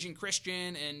with Edge and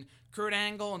Christian and Kurt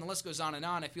Angle, and the list goes on and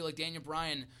on. I feel like Daniel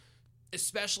Bryan,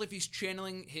 especially if he's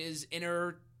channeling his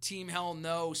inner Team Hell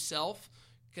No self,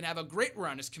 can have a great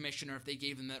run as commissioner if they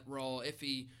gave him that role, if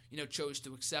he chose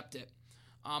to accept it.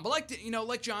 But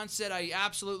like John said, I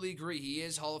absolutely agree. He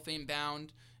is Hall of Fame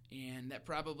bound. and that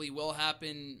probably will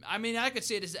happen. I mean, I could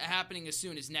say it is happening as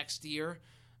soon as next year.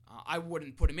 I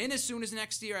wouldn't put him in as soon as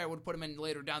next year. I would put him in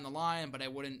later down the line, but I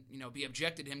wouldn't, be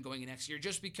objected to him going in next year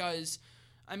just because,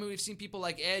 we've seen people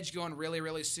like Edge going really,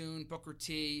 really soon, Booker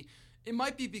T. It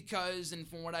might be because, and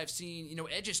from what I've seen,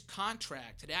 Edge's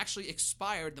contract had actually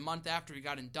expired the month after he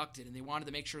got inducted, and they wanted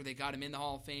to make sure they got him in the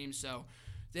Hall of Fame, so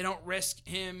they don't risk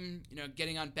him,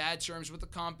 getting on bad terms with the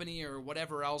company or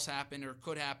whatever else happened or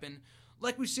could happen,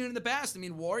 like we've seen in the past.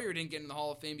 Warrior didn't get in the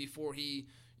Hall of Fame before he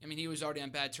was already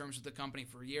on bad terms with the company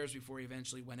for years before he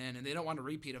eventually went in, and they don't want a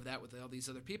repeat of that with all these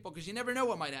other people because you never know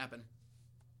what might happen.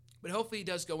 But hopefully he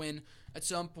does go in at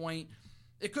some point.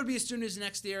 It could be as soon as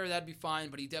next year. That'd be fine,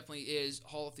 but he definitely is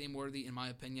Hall of Fame worthy in my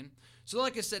opinion. So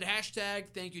like I said, hashtag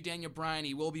thank you Daniel Bryan.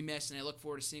 He will be missed, and I look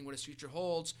forward to seeing what his future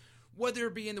holds, whether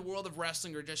it be in the world of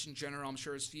wrestling or just in general. I'm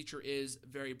sure his future is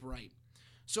very bright.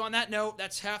 So on that note,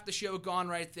 that's half the show gone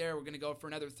right there. We're going to go for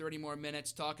another 30 more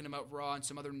minutes talking about Raw and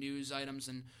some other news items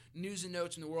and news and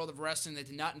notes in the world of wrestling that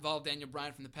did not involve Daniel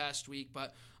Bryan from the past week.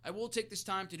 But I will take this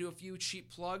time to do a few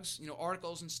cheap plugs,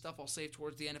 articles and stuff I'll save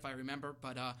towards the end if I remember.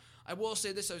 But I will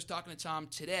say this. I was talking to Tom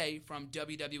today from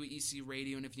WWEC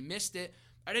Radio, and if you missed it,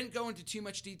 I didn't go into too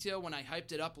much detail when I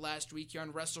hyped it up last week here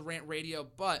on Wrestle Rant Radio,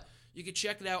 but you can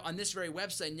check it out on this very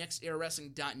website,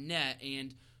 nextairwrestling.net,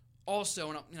 and also,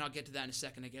 and I'll get to that in a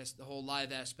second, I guess, the whole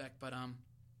live aspect, but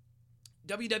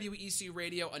WWEC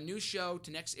Radio, a new show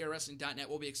to nextairwrestling.net,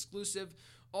 will be exclusive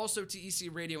also to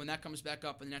EC Radio when that comes back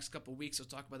up in the next couple of weeks. I'll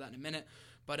talk about that in a minute.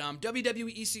 But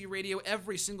WWEC Radio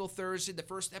every single Thursday. The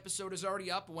first episode is already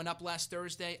up. It went up last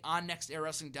Thursday on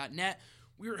nextairwrestling.net.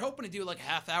 We were hoping to do like a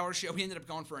half-hour show. We ended up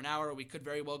going for an hour. We could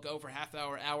very well go for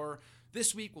hour.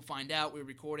 This week, we'll find out. We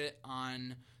record it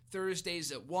on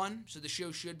Thursdays at 1, so the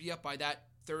show should be up by that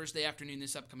Thursday afternoon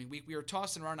this upcoming week. We were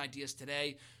tossing around ideas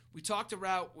today. We talked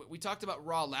about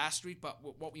Raw last week, but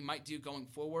what we might do going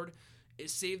forward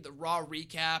is save the Raw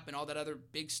recap and all that other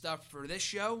big stuff for this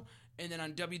show, and then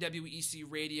on WWEC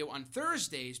Radio on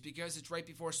Thursdays, because it's right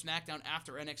before SmackDown,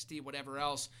 after NXT, whatever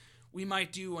else, we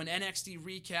might do an NXT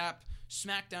recap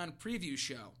SmackDown preview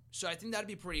show. So I think that'd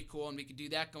be pretty cool, and we could do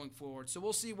that going forward. So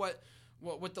we'll see what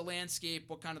the landscape,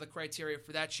 what kind of the criteria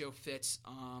for that show fits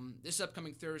this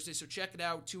upcoming Thursday. So check it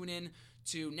out. Tune in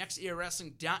to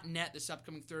nextairwrestling.net this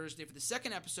upcoming Thursday for the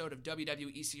second episode of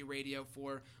WWEC Radio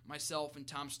for myself and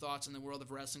Tom's thoughts on the world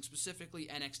of wrestling, specifically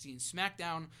NXT and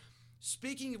SmackDown.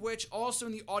 Speaking of which, also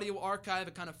in the audio archive,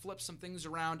 it kind of flipped some things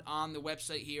around on the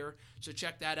website here. So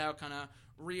check that out. Kind of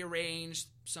rearranged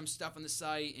some stuff on the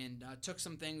site and took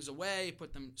some things away,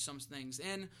 put some things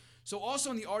in. So also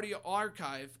in the audio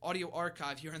archive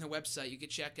here on the website, you can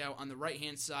check out on the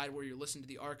right-hand side where you're listening to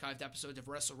the archived episodes of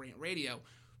Wrestle Rant Radio.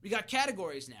 We got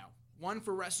categories now. One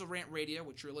for Wrestle Rant Radio,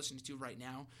 which you're listening to right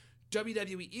now.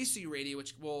 WWEC Radio,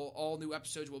 which all new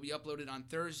episodes will be uploaded on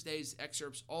Thursdays.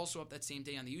 Excerpts also up that same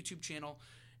day on the YouTube channel.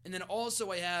 And then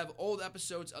also I have old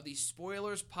episodes of the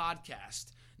Spoilers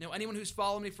Podcast. Now, anyone who's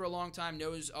followed me for a long time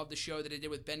knows of the show that I did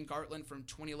with Ben Gartland from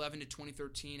 2011 to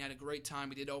 2013. Had a great time.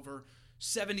 We did over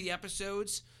 70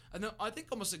 episodes. I think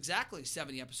almost exactly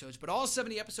 70 episodes, but all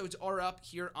 70 episodes are up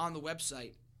here on the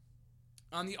website,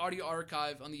 on the audio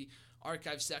archive, on the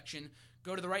archive section.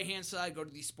 Go to the right-hand side, go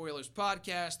to the Spoilers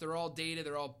Podcast. They're all dated.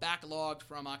 They're all backlogged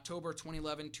from October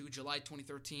 2011 to July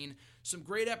 2013. Some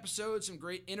great episodes, some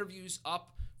great interviews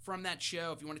up from that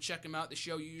show. If you want to check them out, the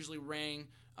show usually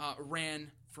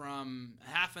ran from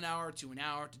half an hour to an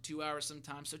hour to 2 hours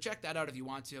sometimes. So check that out if you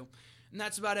want to. And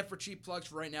that's about it for cheap plugs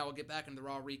for right now. We'll get back into the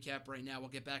Raw recap right now. We'll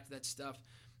get back to that stuff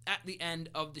at the end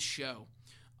of the show.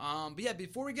 But yeah,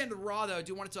 before we get into Raw, though, I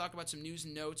do want to talk about some news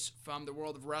and notes from the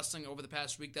world of wrestling over the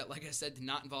past week that, like I said, did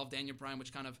not involve Daniel Bryan,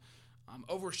 which kind of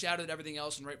overshadowed everything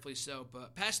else, and rightfully so.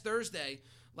 But last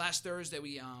Thursday,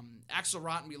 we Axel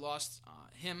Rotten, we lost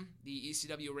him, the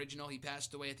ECW original. He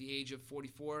passed away at the age of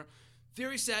 44.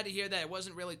 Very sad to hear that. I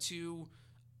wasn't really too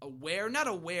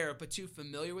but too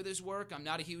familiar with his work. I'm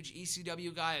not a huge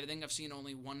ECW guy. I think I've seen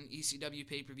only one ECW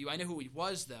pay-per-view. I know who he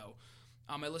was, though.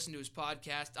 I listened to his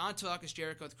podcast, On Talk is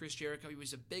Jericho with Chris Jericho. He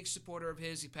was a big supporter of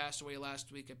his. He passed away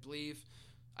last week, I believe.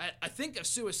 I think of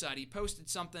suicide. He posted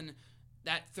something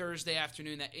that Thursday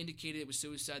afternoon that indicated it was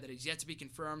suicide, that is yet to be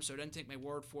confirmed, so don't take my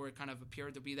word for it. It kind of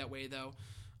appeared to be that way, though.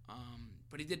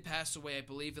 But he did pass away, I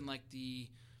believe, in like the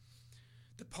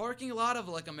parking lot of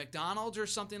like a McDonald's or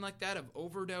something like that, of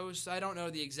overdose. I don't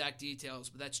know the exact details,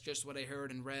 but that's just what I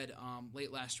heard and read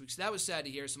late last week. So that was sad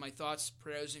to hear. So my thoughts,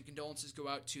 prayers, and condolences go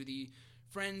out to the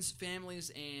friends, family,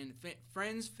 and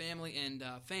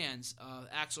fans of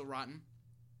Axel Rotten.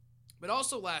 But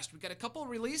also last week, got a couple of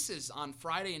releases on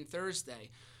Friday and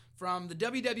Thursday From the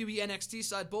WWE NXT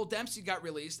side, Bull Dempsey got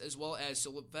released, as well as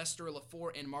Sylvester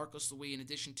Lafort and Marcos Louis, in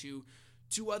addition to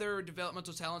two other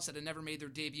developmental talents that had never made their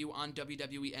debut on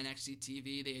WWE NXT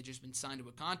TV. They had just been signed to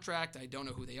a contract. I don't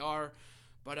know who they are.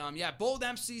 But, Bull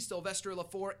Dempsey, Sylvester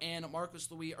Lafort, and Marcos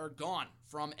Louis are gone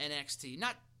from NXT.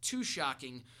 Not too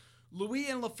shocking. Louis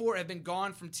and Lafort have been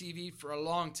gone from TV for a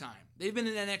long time. They've been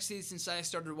in NXT since I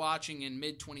started watching in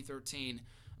mid-2013.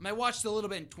 I watched a little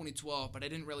bit in 2012, but I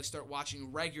didn't really start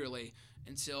watching regularly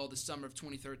until the summer of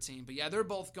 2013. But yeah, they're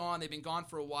both gone. They've been gone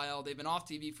for a while. They've been off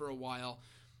TV for a while.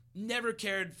 Never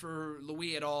cared for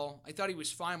Louis at all. I thought he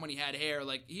was fine when he had hair.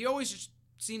 Like, he always just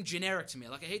seemed generic to me.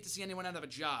 Like, I hate to see anyone out of a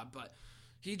job, but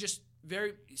he just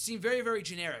seemed very, very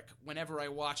generic whenever I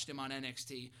watched him on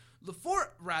NXT. Lafort,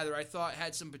 rather, I thought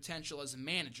had some potential as a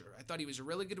manager. I thought he was a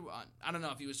really good, I don't know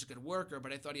if he was a good worker,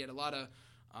 but I thought he had a lot of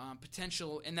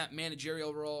potential in that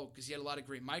managerial role because he had a lot of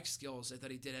great mic skills. I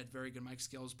thought he did have very good mic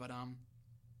skills, but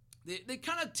they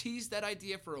kind of teased that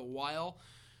idea for a while.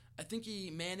 I think he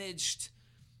managed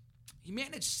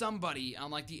somebody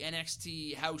on like the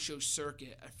NXT house show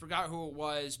circuit. I forgot who it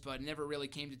was, but never really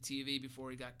came to TV before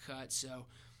he got cut. So,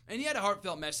 and he had a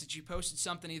heartfelt message. He posted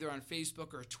something either on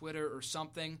Facebook or Twitter or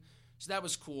something. So that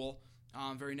was cool.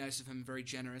 Very nice of him, very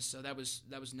generous. So that was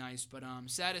nice. But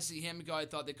sad to see him go. I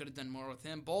thought they could have done more with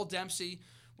him. Bull Dempsey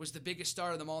was the biggest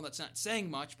star of them all. That's not saying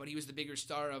much, but he was the bigger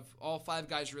star of all 5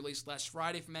 guys released last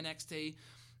Friday from NXT.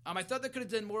 I thought they could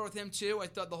have done more with him too. I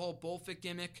thought the whole Bullfit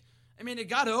gimmick, it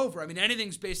got over.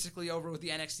 Anything's basically over with the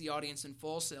NXT audience in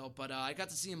Full Sail. But I got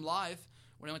to see him live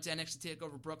when I went to NXT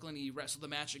TakeOver Brooklyn. He wrestled a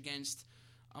match against,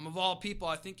 of all people,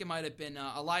 I think it might have been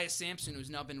Elias Sampson, who's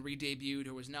now been re-debuted,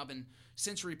 who has now been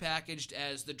since repackaged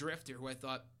as the Drifter, who I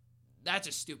thought, that's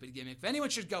a stupid gimmick. If anyone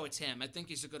should go, it's him. I think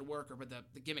he's a good worker, but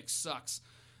the gimmick sucks.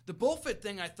 The Bullfit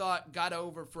thing, I thought, got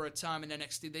over for a time in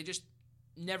NXT. They just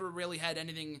never really had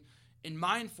anything in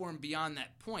mind for him beyond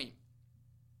that point.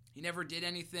 He never did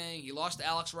anything. He lost to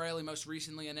Alex Riley most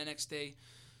recently in NXT,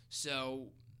 so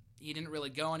he didn't really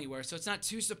go anywhere. So it's not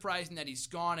too surprising that he's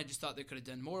gone. I just thought they could have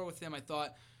done more with him. I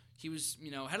thought he was,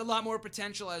 had a lot more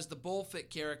potential as the Bullfit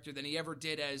character than he ever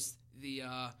did as the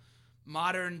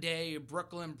modern-day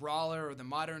Brooklyn Brawler or the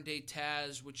modern-day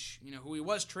Taz, which, who he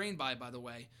was trained by the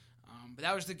way. But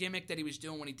that was the gimmick that he was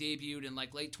doing when he debuted in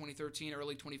like late 2013,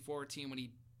 early 2014 when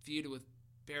he feuded with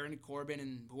Baron Corbin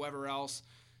and whoever else.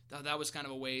 Thought that was kind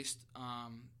of a waste.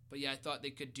 But yeah, I thought they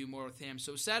could do more with him.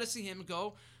 So sad to see him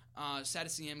go. So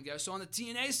on the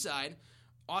TNA side,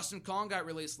 Awesome Kong got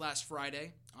released last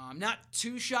Friday. Not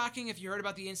too shocking. If you heard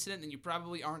about the incident, then you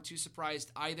probably aren't too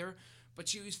surprised either. But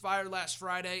she was fired last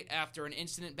Friday after an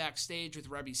incident backstage with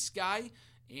Rebby Sky.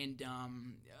 And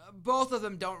both of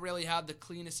them don't really have the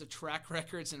cleanest of track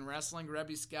records in wrestling.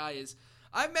 Rebby Sky is...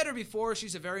 I've met her before.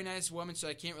 She's a very nice woman, so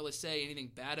I can't really say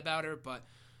anything bad about her. But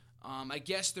I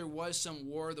guess there was some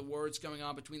war of the words going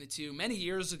on between the two many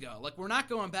years ago. Like, we're not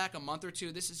going back a month or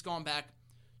two. This is going back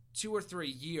 2 or 3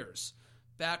 years.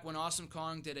 Back when Awesome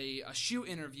Kong did a shoot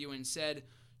interview and said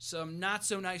some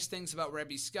not-so-nice things about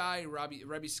Rebby Sky.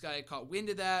 Rebby Sky caught wind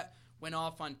of that, went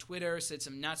off on Twitter, said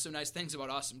some not-so-nice things about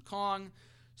Awesome Kong.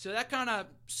 So that kind of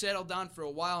settled down for a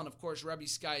while, and of course Rebby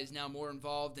Sky is now more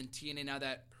involved in TNA now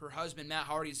that her husband Matt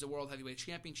Hardy is the World Heavyweight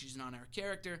Champion. She's an on-air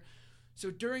character.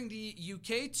 So during the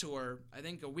UK tour, I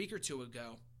think a week or two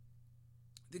ago,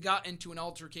 they got into an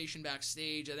altercation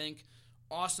backstage. I think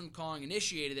Awesome Kong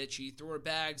initiated it. She threw her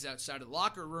bags outside of the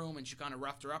locker room, and she kind of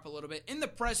roughed her up a little bit in the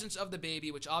presence of the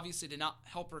baby, which obviously did not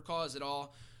help her cause at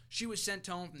all. She was sent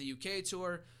home from the UK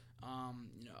tour,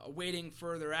 awaiting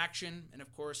further action. And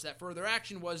of course, that further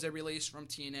action was a release from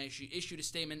TNA. She issued a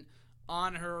statement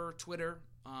on her Twitter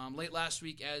late last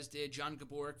week, as did John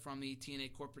Gaborik from the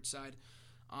TNA corporate side.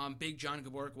 Big John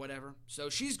Gaborik, whatever. So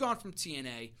she's gone from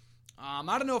TNA.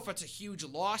 I don't know if that's a huge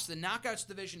loss. The Knockouts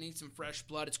division needs some fresh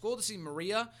blood. It's cool to see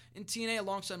Maria in TNA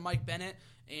alongside Mike Bennett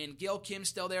and Gail Kim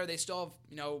still there. They still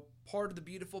have, part of the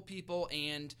beautiful people,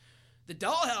 and the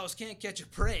Dollhouse can't catch a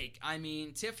break. I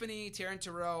mean, Tiffany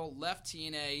Tarantino left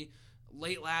TNA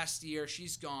late last year.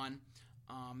 She's gone.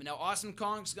 Now Awesome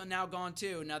Kong's now gone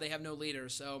too. Now they have no leader.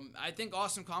 So I think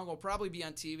Awesome Kong will probably be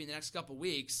on TV in the next couple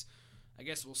weeks. I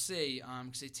guess we'll see,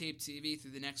 because they tape TV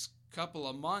through the next couple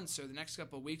of months or the next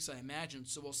couple of weeks, I imagine.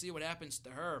 So we'll see what happens to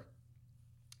her.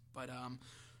 But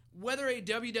whether a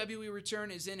WWE return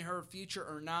is in her future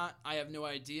or not, I have no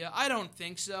idea. I don't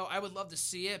think so. I would love to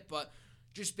see it, but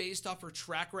just based off her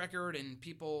track record and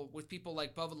people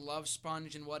like Bubba the Love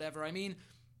Sponge and whatever,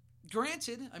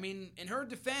 granted, in her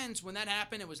defense, when that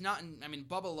happened, it was not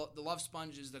Bubba the Love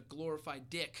Sponge is the glorified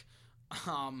dick.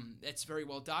 That's very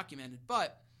well documented,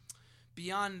 but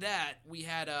beyond that, we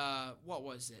had, what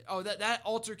was it? Oh, that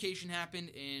altercation happened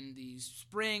in the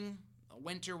spring,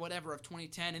 winter, whatever, of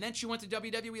 2010, and then she went to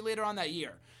WWE later on that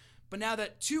year. But now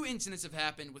that 2 incidents have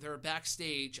happened with her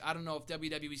backstage, I don't know if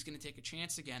WWE's going to take a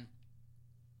chance again.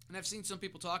 And I've seen some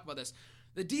people talk about this.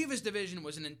 The Divas division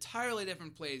was an entirely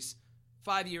different place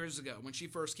 5 years ago when she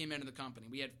first came into the company.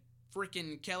 We had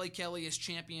freaking Kelly as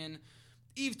champion.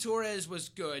 Eve Torres was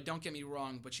good, don't get me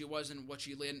wrong, but she wasn't what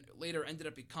she later ended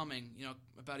up becoming,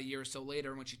 about a year or so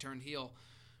later when she turned heel.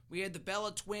 We had the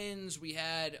Bella Twins, we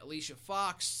had Alicia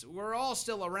Fox. We're all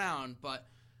still around, but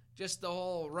just the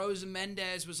whole Rosa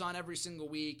Mendez was on every single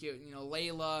week.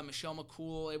 Layla, Michelle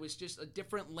McCool. It was just a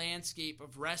different landscape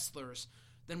of wrestlers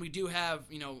than we do have,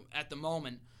 at the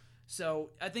moment. So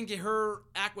I think her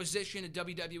acquisition of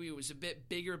WWE was a bit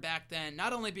bigger back then,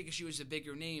 not only because she was a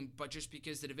bigger name, but just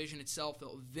because the division itself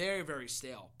felt very, very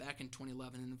stale back in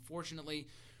 2011. And unfortunately,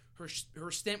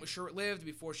 her stint was short-lived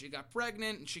before she got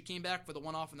pregnant, and she came back for the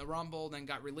one-off in the Rumble, then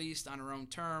got released on her own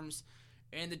terms.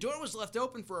 And the door was left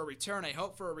open for a return. I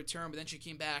hoped for a return, but then she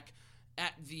came back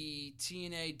at the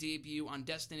TNA debut on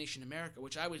Destination America,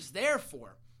 which I was there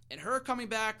for. And her coming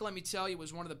back, let me tell you,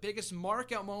 was one of the biggest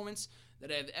mark-out moments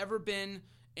that I've ever been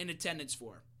in attendance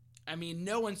for. I mean,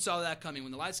 no one saw that coming.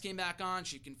 When the lights came back on,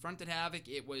 she confronted Havoc.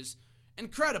 It was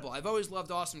incredible. I've always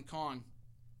loved Awesome Kong.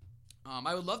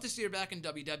 I would love to see her back in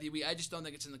WWE. I just don't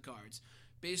think it's in the cards.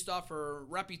 Based off her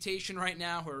reputation right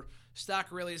now, her stock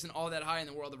really isn't all that high in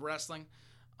the world of wrestling.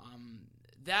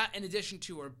 That, in addition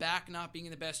to her back not being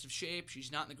in the best of shape,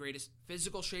 she's not in the greatest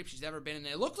physical shape she's ever been in.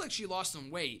 It looked like she lost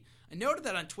some weight. I noted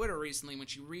that on Twitter recently when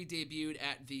she re-debuted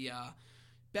at the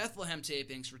Bethlehem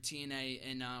tapings for TNA,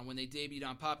 and when they debuted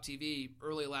on Pop TV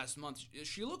early last month.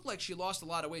 She looked like she lost a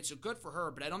lot of weight, so good for her,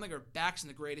 but I don't think her back's in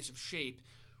the greatest of shape,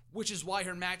 which is why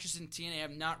her matches in TNA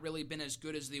have not really been as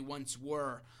good as they once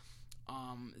were.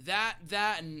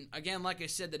 And again, like I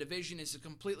said, the division is a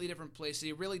completely different place.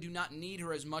 They really do not need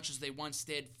her as much as they once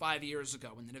did 5 years ago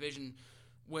when the division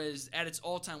was at its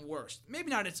all-time worst. Maybe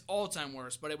not its all-time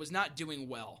worst, but it was not doing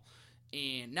well.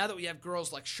 And now that we have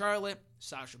girls like Charlotte,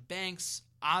 Sasha Banks,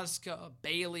 Asuka,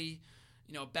 Bayley,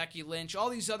 Becky Lynch, all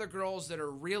these other girls that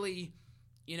are really,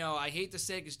 I hate to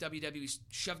say it because WWE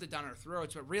shoved it down our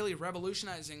throats, but really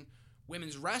revolutionizing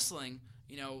women's wrestling,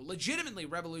 legitimately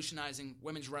revolutionizing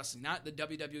women's wrestling, not the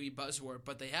WWE buzzword,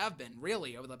 but they have been,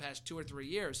 really, over the past 2 or 3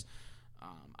 years.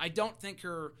 I don't think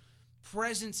her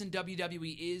presence in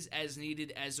WWE is as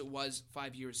needed as it was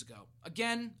 5 years ago.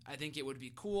 Again, I think it would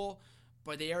be cool,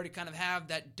 but they already kind of have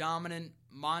that dominant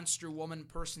monster woman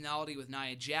personality with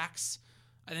Nia Jax.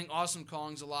 I think Awesome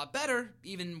Kong's a lot better,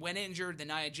 even when injured, than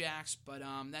Nia Jax, but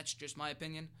that's just my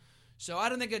opinion. So I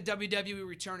don't think a WWE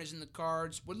return is in the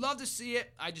cards. Would love to see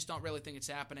it. I just don't really think it's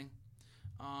happening.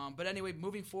 But anyway,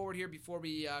 moving forward here before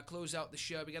we close out the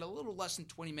show, we got a little less than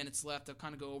 20 minutes left. I'll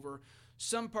kind of go over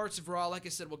some parts of Raw. Like I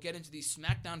said, we'll get into the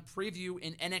SmackDown preview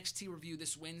and NXT review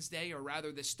this Wednesday, or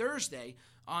rather this Thursday,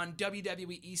 on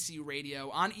WWE EC Radio.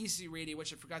 On EC Radio,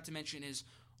 which I forgot to mention is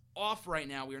off right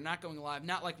now. We are not going live.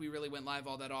 Not like we really went live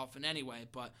all that often anyway,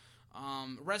 but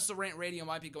Wrestle Rant Radio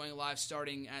might be going live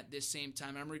starting at this same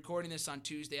time. I'm recording this on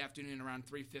Tuesday afternoon around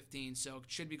 3:15, so it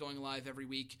should be going live every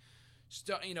week.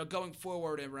 Going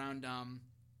forward around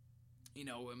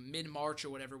mid-March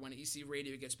or whatever, when EC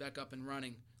Radio gets back up and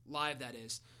running live, that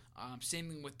is. Same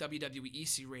thing with WWE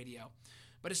EC Radio.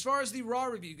 But as far as the Raw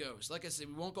review goes, like I said,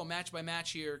 we won't go match by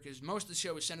match here because most of the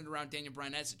show is centered around Daniel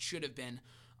Bryan, as it should have been.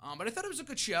 But I thought it was a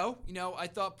good show. I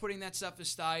thought putting that stuff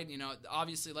aside,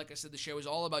 obviously, like I said, the show is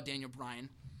all about Daniel Bryan.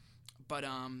 But,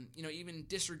 even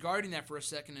disregarding that for a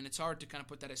second, and it's hard to kind of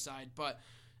put that aside. But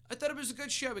I thought it was a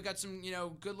good show. We got some,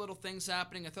 good little things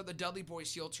happening. I thought the Dudley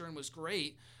Boyz heel turn was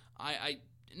great.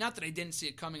 Not that I didn't see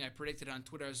it coming. I predicted it on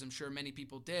Twitter, as I'm sure many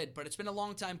people did. But it's been a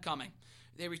long time coming.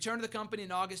 They returned to the company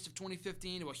in August of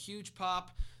 2015 to a huge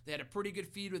pop. They had a pretty good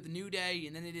feud with the New Day,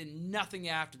 and then they did nothing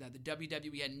after that. The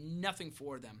WWE had nothing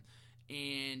for them.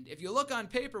 And if you look on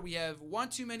paper, we have one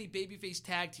too many babyface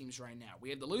tag teams right now. We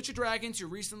have the Lucha Dragons, who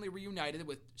recently reunited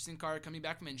with Sin Cara coming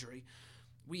back from injury.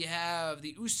 We have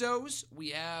the Usos.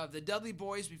 We have the Dudley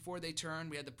Boyz before they turned.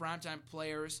 We had the Primetime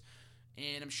Players.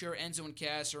 And I'm sure Enzo and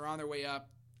Cass are on their way up.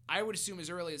 I would assume as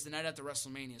early as the night after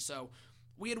WrestleMania. So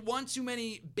we had one too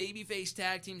many babyface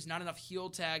tag teams, not enough heel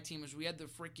tag teams. We had the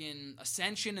freaking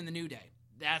Ascension and the New Day.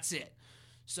 That's it.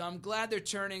 So I'm glad they're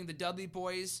turning the Dudley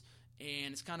Boyz,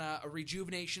 and it's kind of a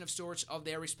rejuvenation of sorts of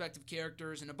their respective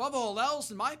characters. And above all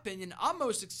else, in my opinion, I'm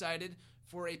most excited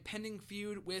for a pending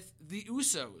feud with the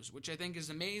Usos, which I think is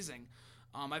amazing.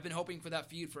 I've been hoping for that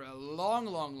feud for a long,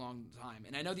 long, long time.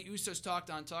 And I know the Usos talked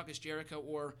on Talk is Jericho,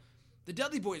 or The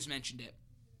Dudley Boys mentioned it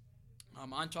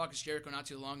on Talk is Jericho not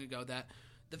too long ago, that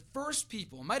the first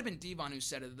people, it might have been Devon who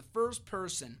said it, the first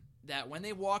person that when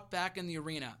they walked back in the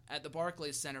arena at the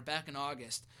Barclays Center back in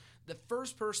August, the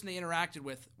first person they interacted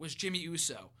with was Jimmy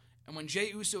Uso. And when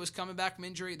Jey Uso was coming back from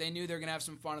injury, they knew they were going to have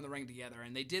some fun in the ring together.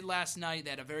 And they did last night. They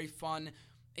had a very fun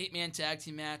 8-man tag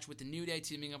team match with the New Day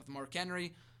teaming up with Mark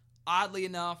Henry. Oddly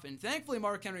enough, and thankfully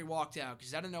Mark Henry walked out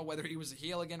because I don't know whether he was a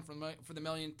heel again for the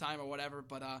millionth time or whatever,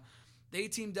 but they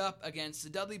teamed up against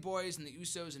the Dudley Boys and the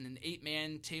Usos in an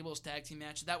 8-man tables tag team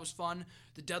match. That was fun.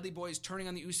 The Dudley Boys turning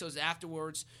on the Usos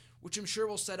afterwards, which I'm sure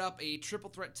will set up a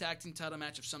triple threat tag team title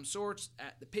match of some sorts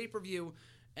at the pay-per-view,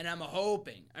 and I'm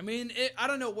hoping. I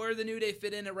don't know where the New Day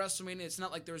fit in at WrestleMania. It's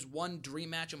not like there's one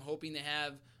dream match I'm hoping they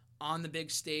have on the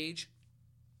big stage,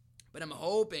 but I'm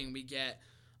hoping we get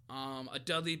a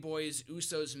Dudley Boys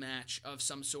Usos match of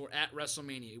some sort at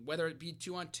WrestleMania, whether it be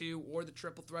 2-on-2 or the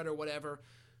triple threat or whatever.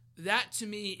 That to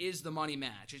me is the money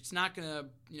match. It's not gonna,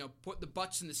 put the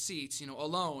butts in the seats,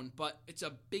 alone, but it's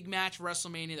a big match for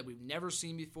WrestleMania that we've never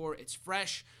seen before. It's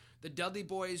fresh. The Dudley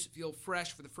Boys feel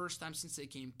fresh for the first time since they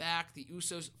came back. The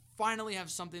Usos finally have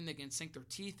something they can sink their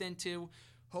teeth into.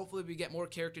 Hopefully we get more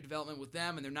character development with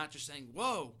them, and they're not just saying,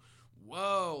 whoa,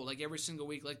 like every single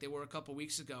week like they were a couple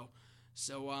weeks ago.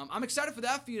 So I'm excited for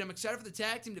that feud. I'm excited for the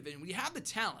tag team division. We have the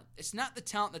talent. It's not the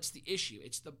talent that's the issue.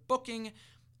 It's the booking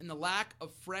and the lack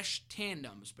of fresh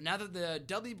tandems. But now that the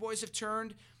Dudley Boys have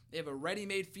turned, they have a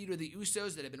ready-made feud with the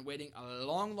Usos that have been waiting a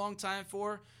long, long time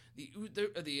for.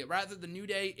 The New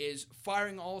Day is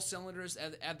firing all cylinders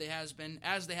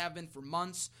as they have been for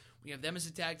months. We have them as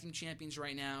the tag team champions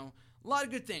right now. A lot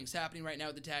of good things happening right now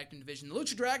with the tag team division. The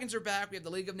Lucha Dragons are back. We have the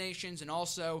League of Nations, and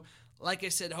also, like I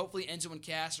said, hopefully Enzo and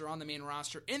Cass are on the main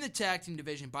roster in the tag team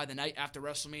division by the night after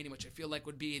WrestleMania, which I feel like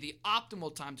would be the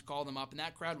optimal time to call them up, and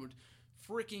that crowd would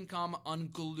freaking come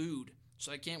unglued.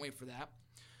 So I can't wait for that.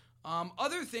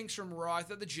 Other things from Raw, I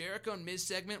thought the Jericho and Miz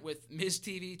segment with Miz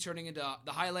TV turning into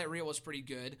the highlight reel was pretty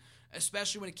good,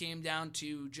 especially when it came down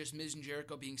to just Miz and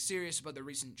Jericho being serious about their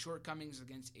recent shortcomings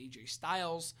against AJ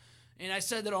Styles. And I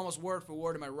said that almost word for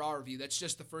word in my Raw review. That's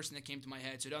just the first thing that came to my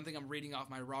head, so I don't think I'm reading off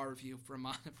my Raw review from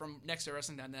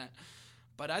NextWrestling.net.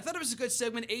 But I thought it was a good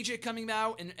segment. AJ coming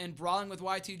out and brawling with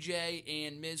Y2J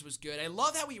and Miz was good. I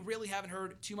love how we really haven't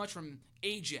heard too much from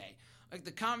AJ. Like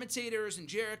the commentators and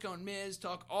Jericho and Miz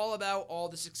talk all about all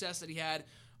the success that he had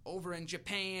over in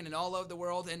Japan and all over the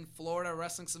world, in Florida,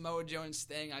 wrestling Samoa Joe and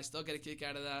Sting. I still get a kick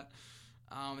out of that.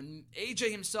 And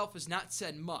AJ himself has not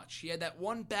said much. He had that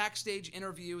one backstage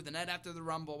interview the night after the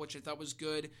Rumble, which I thought was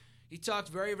good. He talked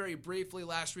very, very briefly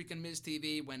last week on Miz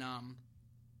TV when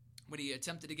he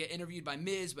attempted to get interviewed by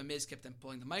Miz, but Miz kept on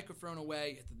pulling the microphone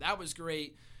away. I thought that was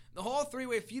great. The whole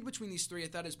three-way feud between these three I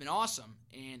thought has been awesome.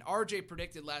 And RJ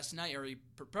predicted last night, or he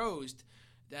proposed,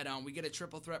 that we get a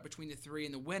triple threat between the three,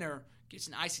 and the winner gets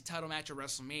an IC title match at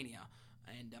WrestleMania.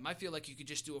 And I feel like you could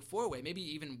just do a four-way, maybe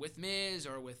even with Miz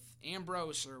or with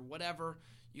Ambrose or whatever.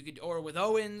 You could, or with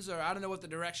Owens, or I don't know what the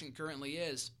direction currently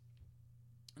is.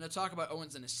 And I'll talk about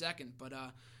Owens in a second, but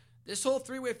this whole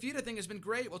three-way feud I think has been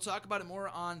great. We'll talk about it more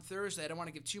on Thursday. I don't want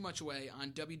to give too much away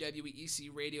on WWE EC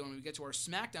Radio when we get to our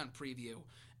SmackDown preview,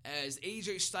 as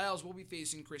AJ Styles will be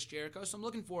facing Chris Jericho, so I'm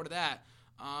looking forward to that.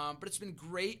 But it's been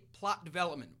great plot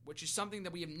development, which is something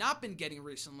that we have not been getting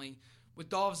recently with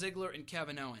Dolph Ziggler and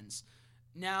Kevin Owens.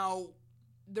 Now,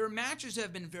 their matches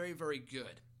have been very, very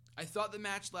good. I thought the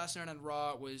match last night on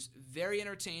Raw was very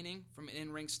entertaining from an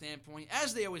in-ring standpoint,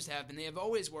 as they always have been. They have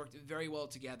always worked very well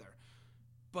together.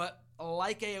 But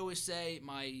like I always say,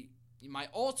 my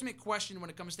ultimate question when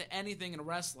it comes to anything in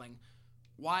wrestling,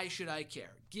 why should I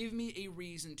care? Give me a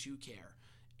reason to care.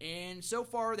 And so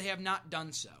far, they have not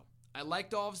done so. I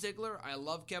like Dolph Ziggler. I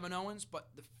love Kevin Owens. But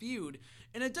the feud,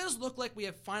 and it does look like we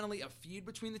have finally a feud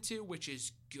between the two, which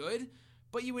is good.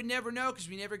 But you would never know because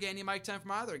we never get any mic time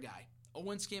from either guy.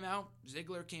 Owens came out.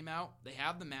 Ziggler came out. They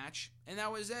have the match. And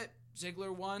that was it.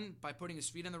 Ziggler won by putting his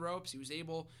feet on the ropes. He was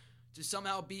able to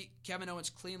somehow beat Kevin Owens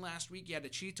clean last week. He had to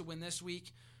cheat to win this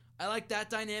week. I like that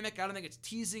dynamic. I don't think it's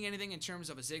teasing anything in terms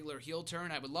of a Ziggler heel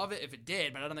turn. I would love it if it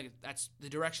did, but I don't think that's the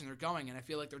direction they're going. And I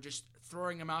feel like they're just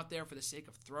throwing them out there for the sake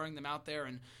of throwing them out there,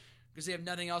 and because they have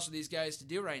nothing else with these guys to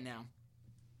do right now.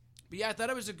 But yeah, I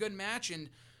thought it was a good match, and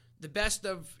the best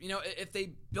of, if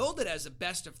they build it as a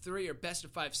best of 3 or best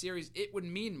of 5 series, it would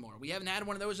mean more. We haven't had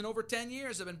one of those in over 10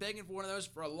 years. I've been begging for one of those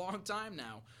for a long time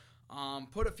now.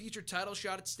 Put a future title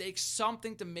shot at stake,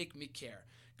 something to make me care.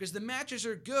 Because the matches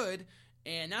are good,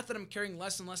 and not that I'm caring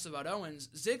less and less about Owens,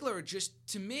 Ziggler just,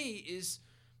 to me, is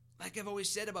like I've always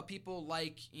said about people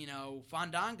like,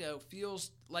 Fandango,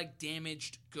 feels like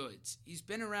damaged goods. He's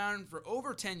been around for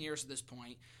over 10 years at this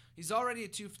point. He's already a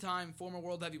 2-time former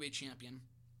world heavyweight champion.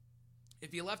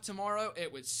 If he left tomorrow,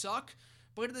 it would suck.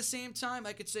 But at the same time,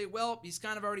 I could say, well, he's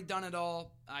kind of already done it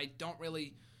all. I don't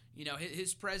really,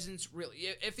 his presence really,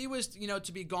 if he was,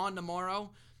 to be gone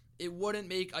tomorrow, it wouldn't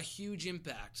make a huge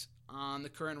impact on the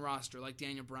current roster like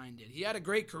Daniel Bryan did. He had a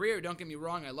great career, don't get me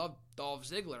wrong. I love Dolph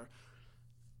Ziggler.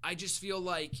 I just feel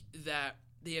like that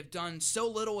they have done so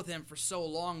little with him for so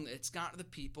long that it's gotten to the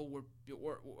people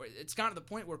it's gotten to the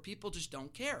point where people just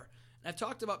don't care. And I've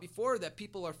talked about before that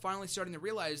people are finally starting to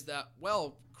realize that,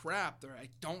 well, crap, I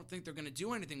don't think they're going to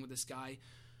do anything with this guy.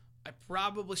 I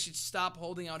probably should stop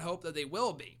holding out hope that they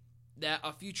will be, that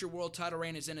a future world title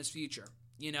reign is in his future,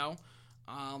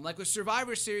 Like with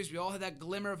Survivor Series, we all had that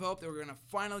glimmer of hope that we're going to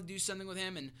finally do something with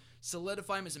him and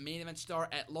solidify him as a main event star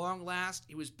at long last.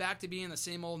 He was back to being the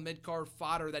same old mid-card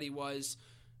fodder that he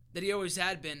always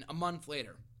had been a month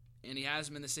later. And he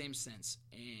hasn't been the same since.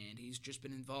 And he's just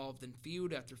been involved in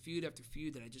feud after feud after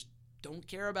feud that I just don't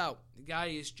care about. The guy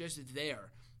is just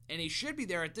there. And he should be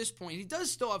there at this point. He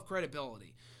does still have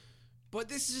credibility. But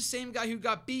this is the same guy who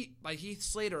got beat by Heath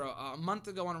Slater a month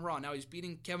ago on Raw. Now he's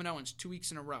beating Kevin Owens 2 weeks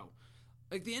in a row.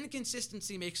 Like, the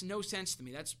inconsistency makes no sense to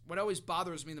me. That's what always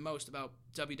bothers me the most about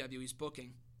WWE's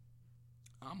booking.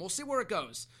 We'll see where it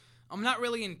goes. I'm not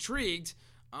really intrigued.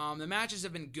 The matches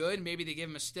have been good. Maybe they give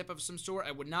him a stip of some sort.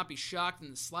 I would not be shocked in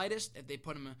the slightest if they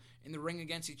put him in the ring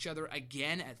against each other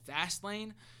again at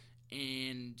Fastlane,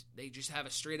 and they just have a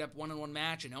straight-up one-on-one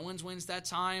match, and Owens wins that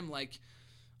time. Like,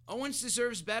 Owens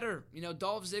deserves better.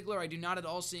 Dolph Ziggler, I do not at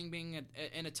all see him being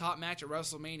in a top match at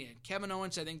WrestleMania. Kevin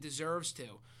Owens, I think, deserves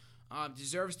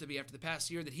to be after the past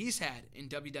year that he's had in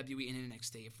WWE and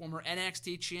NXT. Former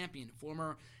NXT champion,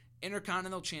 former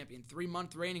Intercontinental champion,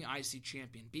 3-month reigning IC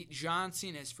champion, beat John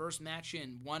Cena his first match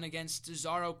in, won against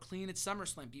Cesaro clean at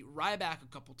SummerSlam, beat Ryback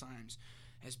a couple times,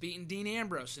 has beaten Dean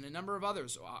Ambrose and a number of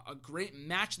others. A great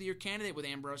match of the year candidate with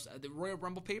Ambrose at the Royal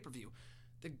Rumble pay-per-view.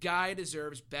 The guy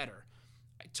deserves better.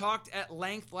 I talked at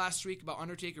length last week about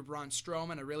Undertaker Braun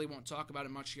Strowman. I really won't talk about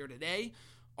it much here today.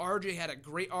 RJ had a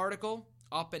great article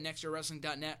up at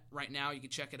nextyearwrestling.net right now. You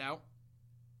can check it out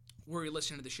where you're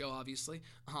listening to the show, obviously.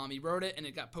 He wrote it, and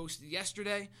it got posted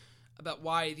yesterday about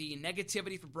why the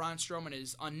negativity for Braun Strowman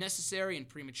is unnecessary and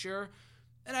premature.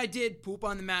 And I did poop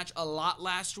on the match a lot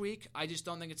last week. I just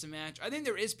don't think it's a match. I think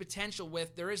there is potential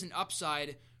there is an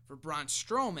upside for Braun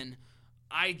Strowman.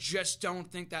 I just don't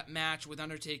think that match with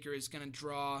Undertaker is going to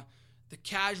draw the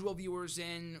casual viewers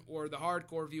in, or the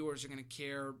hardcore viewers are going to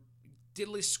care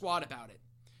diddly squat about it.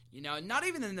 Not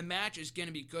even in the match is going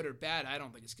to be good or bad. I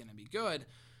don't think it's going to be good.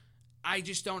 I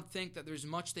just don't think that there's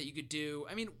much that you could do.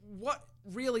 I mean, what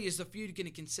really is the feud going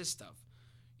to consist of?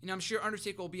 I'm sure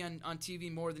Undertaker will be on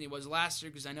TV more than he was last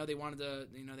year, because I know they wanted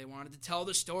to tell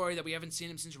the story that we haven't seen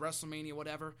him since WrestleMania,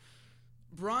 whatever.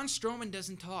 Braun Strowman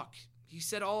doesn't talk. He has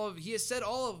said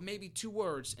all of maybe 2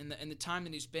 words in the time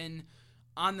that he's been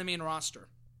on the main roster.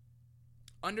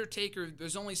 Undertaker,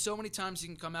 there's only so many times he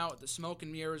can come out with the smoke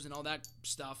and mirrors and all that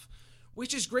stuff,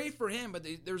 which is great for him, but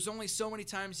there's only so many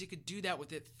times he could do that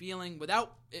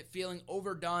without it feeling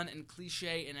overdone and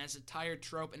cliche and as a tired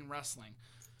trope in wrestling.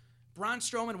 Braun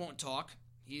Strowman won't talk.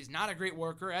 He's not a great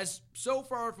worker, as so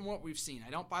far from what we've seen.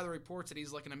 I don't buy the reports that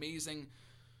he's like an amazing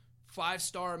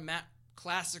 5-star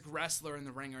classic wrestler in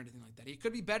the ring or anything like that. He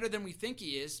could be better than we think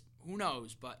he is. Who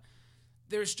knows? But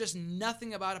there's just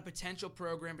nothing about a potential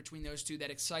program between those two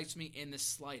that excites me in the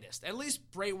slightest. At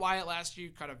least Bray Wyatt last year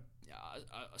kind of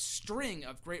a string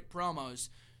of great promos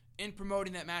in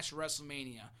promoting that match at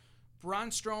WrestleMania.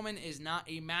 Braun Strowman is not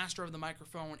a master of the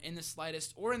microphone in the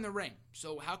slightest or in the ring.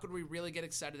 So how could we really get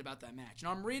excited about that match?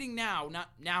 Now I'm reading not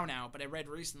now, but I read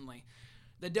recently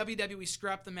that WWE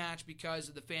scrapped the match because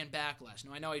of the fan backlash.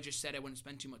 Now I know I just said I wouldn't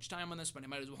spend too much time on this, but I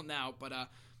might as well now. But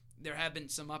there have been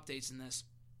some updates in this.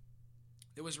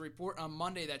 There was a report on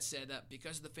Monday that said that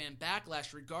because of the fan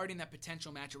backlash regarding that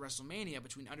potential match at WrestleMania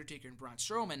between Undertaker and Braun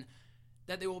Strowman,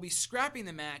 that they will be scrapping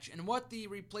the match, and what the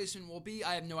replacement will be,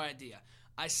 I have no idea.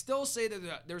 I still say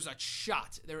that there's a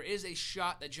shot. There is a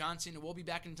shot that John Cena will be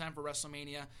back in time for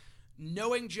WrestleMania.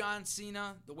 Knowing John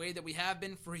Cena the way that we have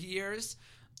been for years,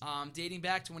 dating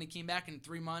back to when he came back in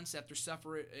 3 months after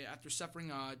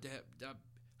suffering a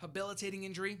debilitating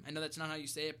injury. I know that's not how you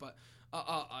say it, but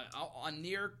a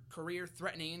near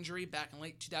career-threatening injury back in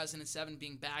late 2007,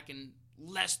 being back in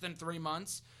less than 3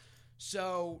 months.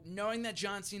 So knowing that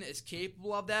John Cena is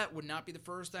capable of that would not be the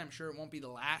first time. I'm sure it won't be the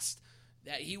last.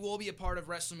 That he will be a part of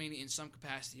WrestleMania in some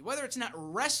capacity. Whether it's not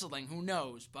wrestling, who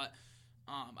knows? But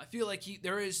I feel like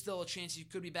there is still a chance he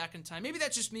could be back in time. Maybe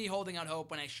that's just me holding out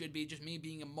hope when I should be, just me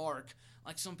being a mark,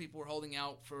 like some people were holding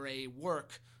out for a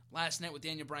work last night with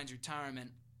Daniel Bryan's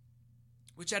retirement,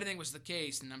 which I didn't think was the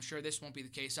case, and I'm sure this won't be the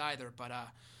case either, but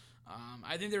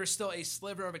I think there is still a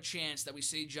sliver of a chance that we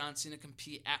see John Cena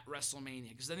compete at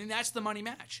WrestleMania, because I think that's the money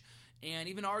match. And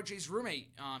even RJ's roommate,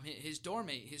 his dorm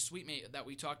mate, his suite mate that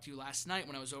we talked to last night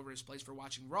when I was over at his place for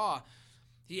watching Raw,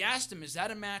 he asked him, is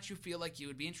that a match you feel like you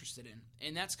would be interested in?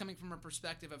 And that's coming from a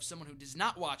perspective of someone who does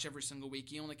not watch every single week.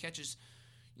 He only catches,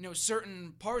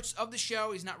 certain parts of the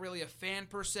show. He's not really a fan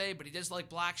per se, but he does like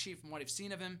Black Sheep from what I've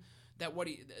seen of him,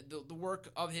 the work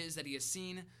of his that he has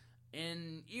seen.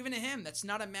 And even to him, that's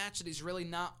not a match that he's really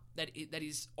not, that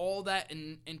he's all that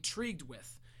intrigued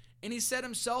with. And he said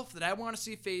himself that I want to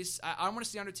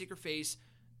see Undertaker face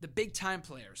the big time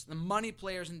players, the money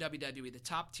players in WWE, the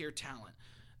top tier talent.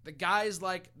 The guys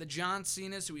like the John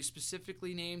Cena's, who he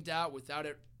specifically named out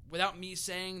without me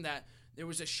saying that there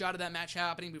was a shot of that match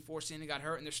happening before Cena got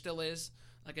hurt, and there still is,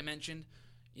 like I mentioned.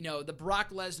 The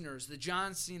Brock Lesnar's, the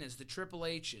John Cena's, the Triple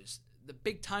H's, the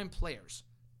big-time players.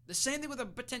 The same thing with a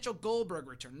potential Goldberg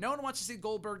return. No one wants to see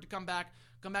Goldberg to come back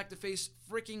to face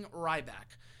freaking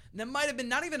Ryback. And that might have been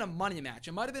not even a money match.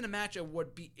 It might have been a match I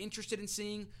would be interested in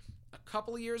seeing a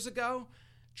couple of years ago,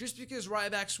 just because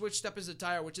Ryback switched up his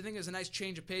attire, which I think is a nice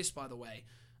change of pace, by the way.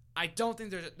 I don't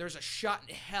think there's a shot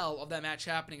in hell of that match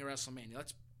happening at WrestleMania.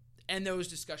 Let's end those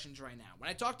discussions right now. When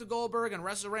I talked to Goldberg on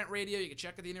WrestleRant Radio, you can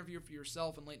check out the interview for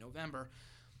yourself in late November.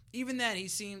 Even then, he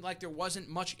seemed like there wasn't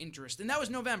much interest. And that was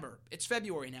November. It's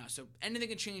February now, so anything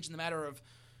can change in the matter of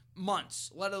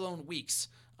months, let alone weeks,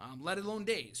 let alone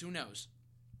days. Who knows?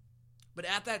 But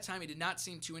at that time, he did not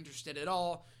seem too interested at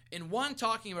all in, one,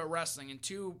 talking about wrestling, and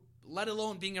two, let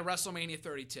alone being at WrestleMania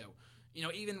 32.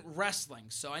 Even wrestling.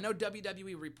 So I know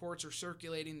WWE reports are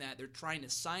circulating that they're trying to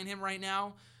sign him right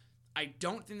now. I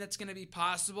don't think that's going to be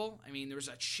possible. I mean, there's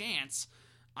a chance.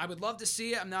 I would love to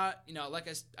see it. I'm not, like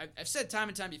I've said time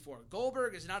and time before,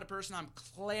 Goldberg is not a person I'm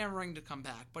clamoring to come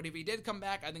back. But if he did come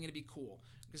back, I think it'd be cool,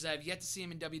 because I've yet to see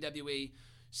him in WWE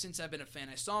since I've been a fan.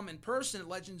 I saw him in person at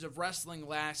Legends of Wrestling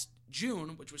last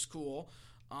June, which was cool.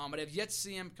 But I've yet to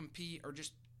see him compete or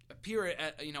just appear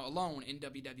at, alone in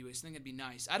WWE. So I think it'd be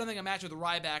nice. I don't think a match with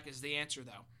Ryback is the answer,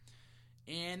 though.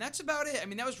 And that's about it. I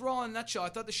mean, that was Raw in a nutshell. I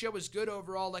thought the show was good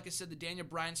overall. Like I said, the Daniel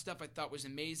Bryan stuff I thought was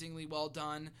amazingly well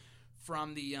done.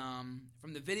 From the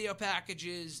video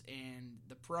packages and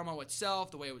the promo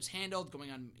itself, the way it was handled,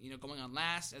 going on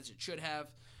last as it should have.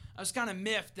 I was kind of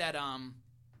miffed that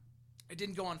it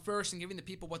didn't go on first and giving the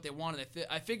people what they wanted.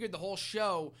 I figured the whole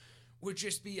show would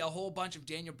just be a whole bunch of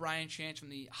Daniel Bryan chants from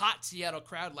the hot Seattle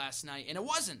crowd last night, and it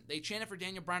wasn't. They chanted for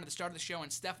Daniel Bryan at the start of the show,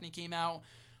 and Stephanie came out.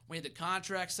 We had the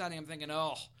contract signing. I'm thinking,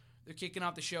 they're kicking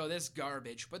off the show. This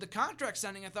garbage. But the contract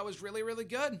signing I thought was really, really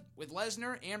good with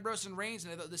Lesnar, Ambrose, and Reigns.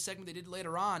 And I thought the segment they did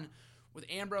later on with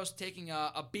Ambrose taking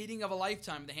a beating of a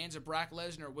lifetime at the hands of Brock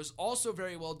Lesnar was also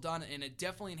very well done, and it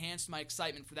definitely enhanced my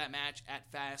excitement for that match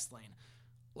at Fastlane.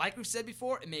 Like we've said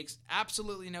before, it makes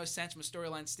absolutely no sense from a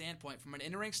storyline standpoint. From an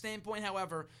in-ring standpoint,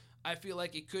 however, I feel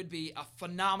like it could be a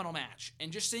phenomenal match.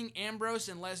 And just seeing Ambrose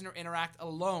and Lesnar interact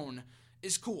alone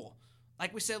is cool.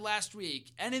 Like we said last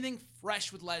week, anything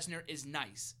fresh with Lesnar is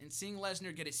nice. And seeing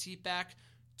Lesnar get his heat back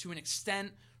to an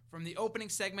extent from the opening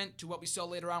segment to what we saw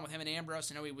later on with him and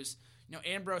Ambrose. I know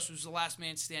Ambrose was the last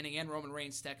man standing, and Roman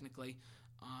Reigns technically.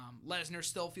 Lesnar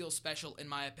still feels special in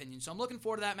my opinion. So I'm looking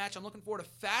forward to that match. I'm looking forward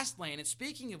to Fastlane. And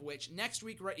speaking of which, next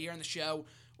week right here on the show,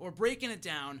 we're breaking it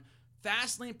down.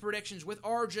 Fastlane predictions with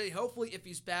RJ. Hopefully, if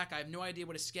he's back, I have no idea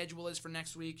what his schedule is for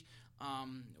next week.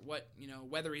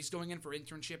 Whether he's going in for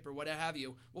internship or what have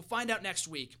you. We'll find out next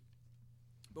week.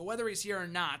 But whether he's here or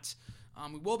not,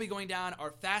 we will be going down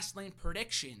our Fastlane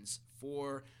predictions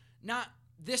for not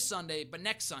this Sunday, but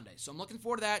next Sunday. So I'm looking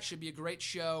forward to that. Should be a great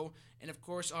show. And, of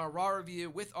course, our Raw review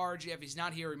with RJ. If he's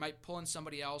not here, we might pull in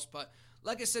somebody else. But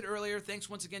like I said earlier, thanks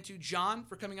once again to John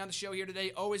for coming on the show here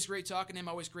today. Always great talking to him.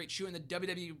 Always great shooting the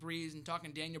WWE breeze and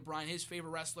talking Daniel Bryan, his favorite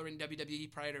wrestler in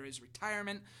WWE prior to his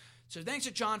retirement. So thanks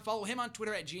to John. Follow him on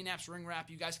Twitter at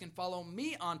GNapsRingWrap. You guys can follow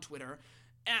me on Twitter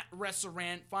at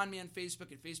WrestleRant. Find me on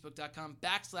Facebook at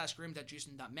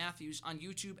facebook.com/Graham.Jason.Matthews. On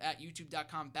YouTube at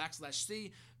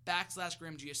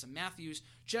youtube.com/C/GrahamGSMMatthews.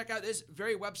 Check out this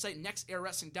very website,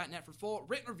 nextairwrestling.net, for full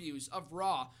written reviews of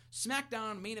Raw,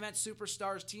 SmackDown, Main Event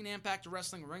Superstars, Teen Impact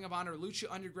Wrestling, Ring of Honor, Lucha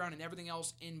Underground, and everything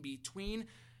else in between.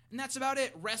 And that's about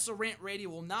it. WrestleRant Radio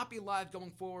will not be live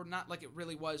going forward, not like it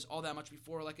really was all that much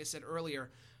before, like I said earlier.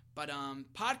 But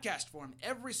podcast form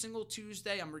every single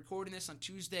Tuesday. I'm recording this on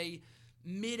Tuesday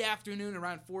mid-afternoon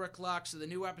around 4 o'clock, so the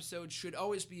new episode should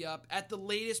always be up at the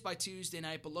latest by Tuesday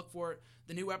night, but look for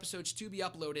the new episodes to be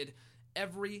uploaded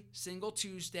every single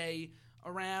Tuesday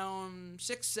around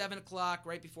 6, 7 o'clock,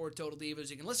 right before Total Divas.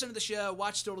 You can listen to the show,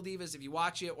 watch Total Divas if you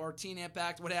watch it, or Teen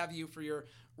Impact, what have you, for your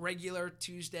regular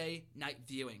Tuesday night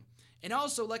viewing. And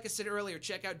also, like I said earlier,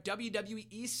 check out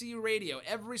WWEC Radio.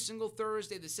 Every single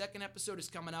Thursday, the second episode is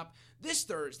coming up this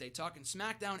Thursday, talking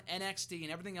SmackDown, NXT,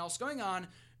 and everything else going on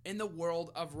in the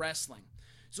world of wrestling.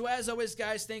 So as always,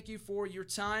 guys, thank you for your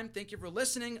time. Thank you for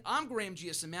listening. I'm Graham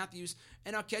GSM Matthews,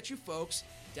 and I'll catch you folks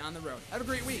down the road. Have a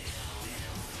great week.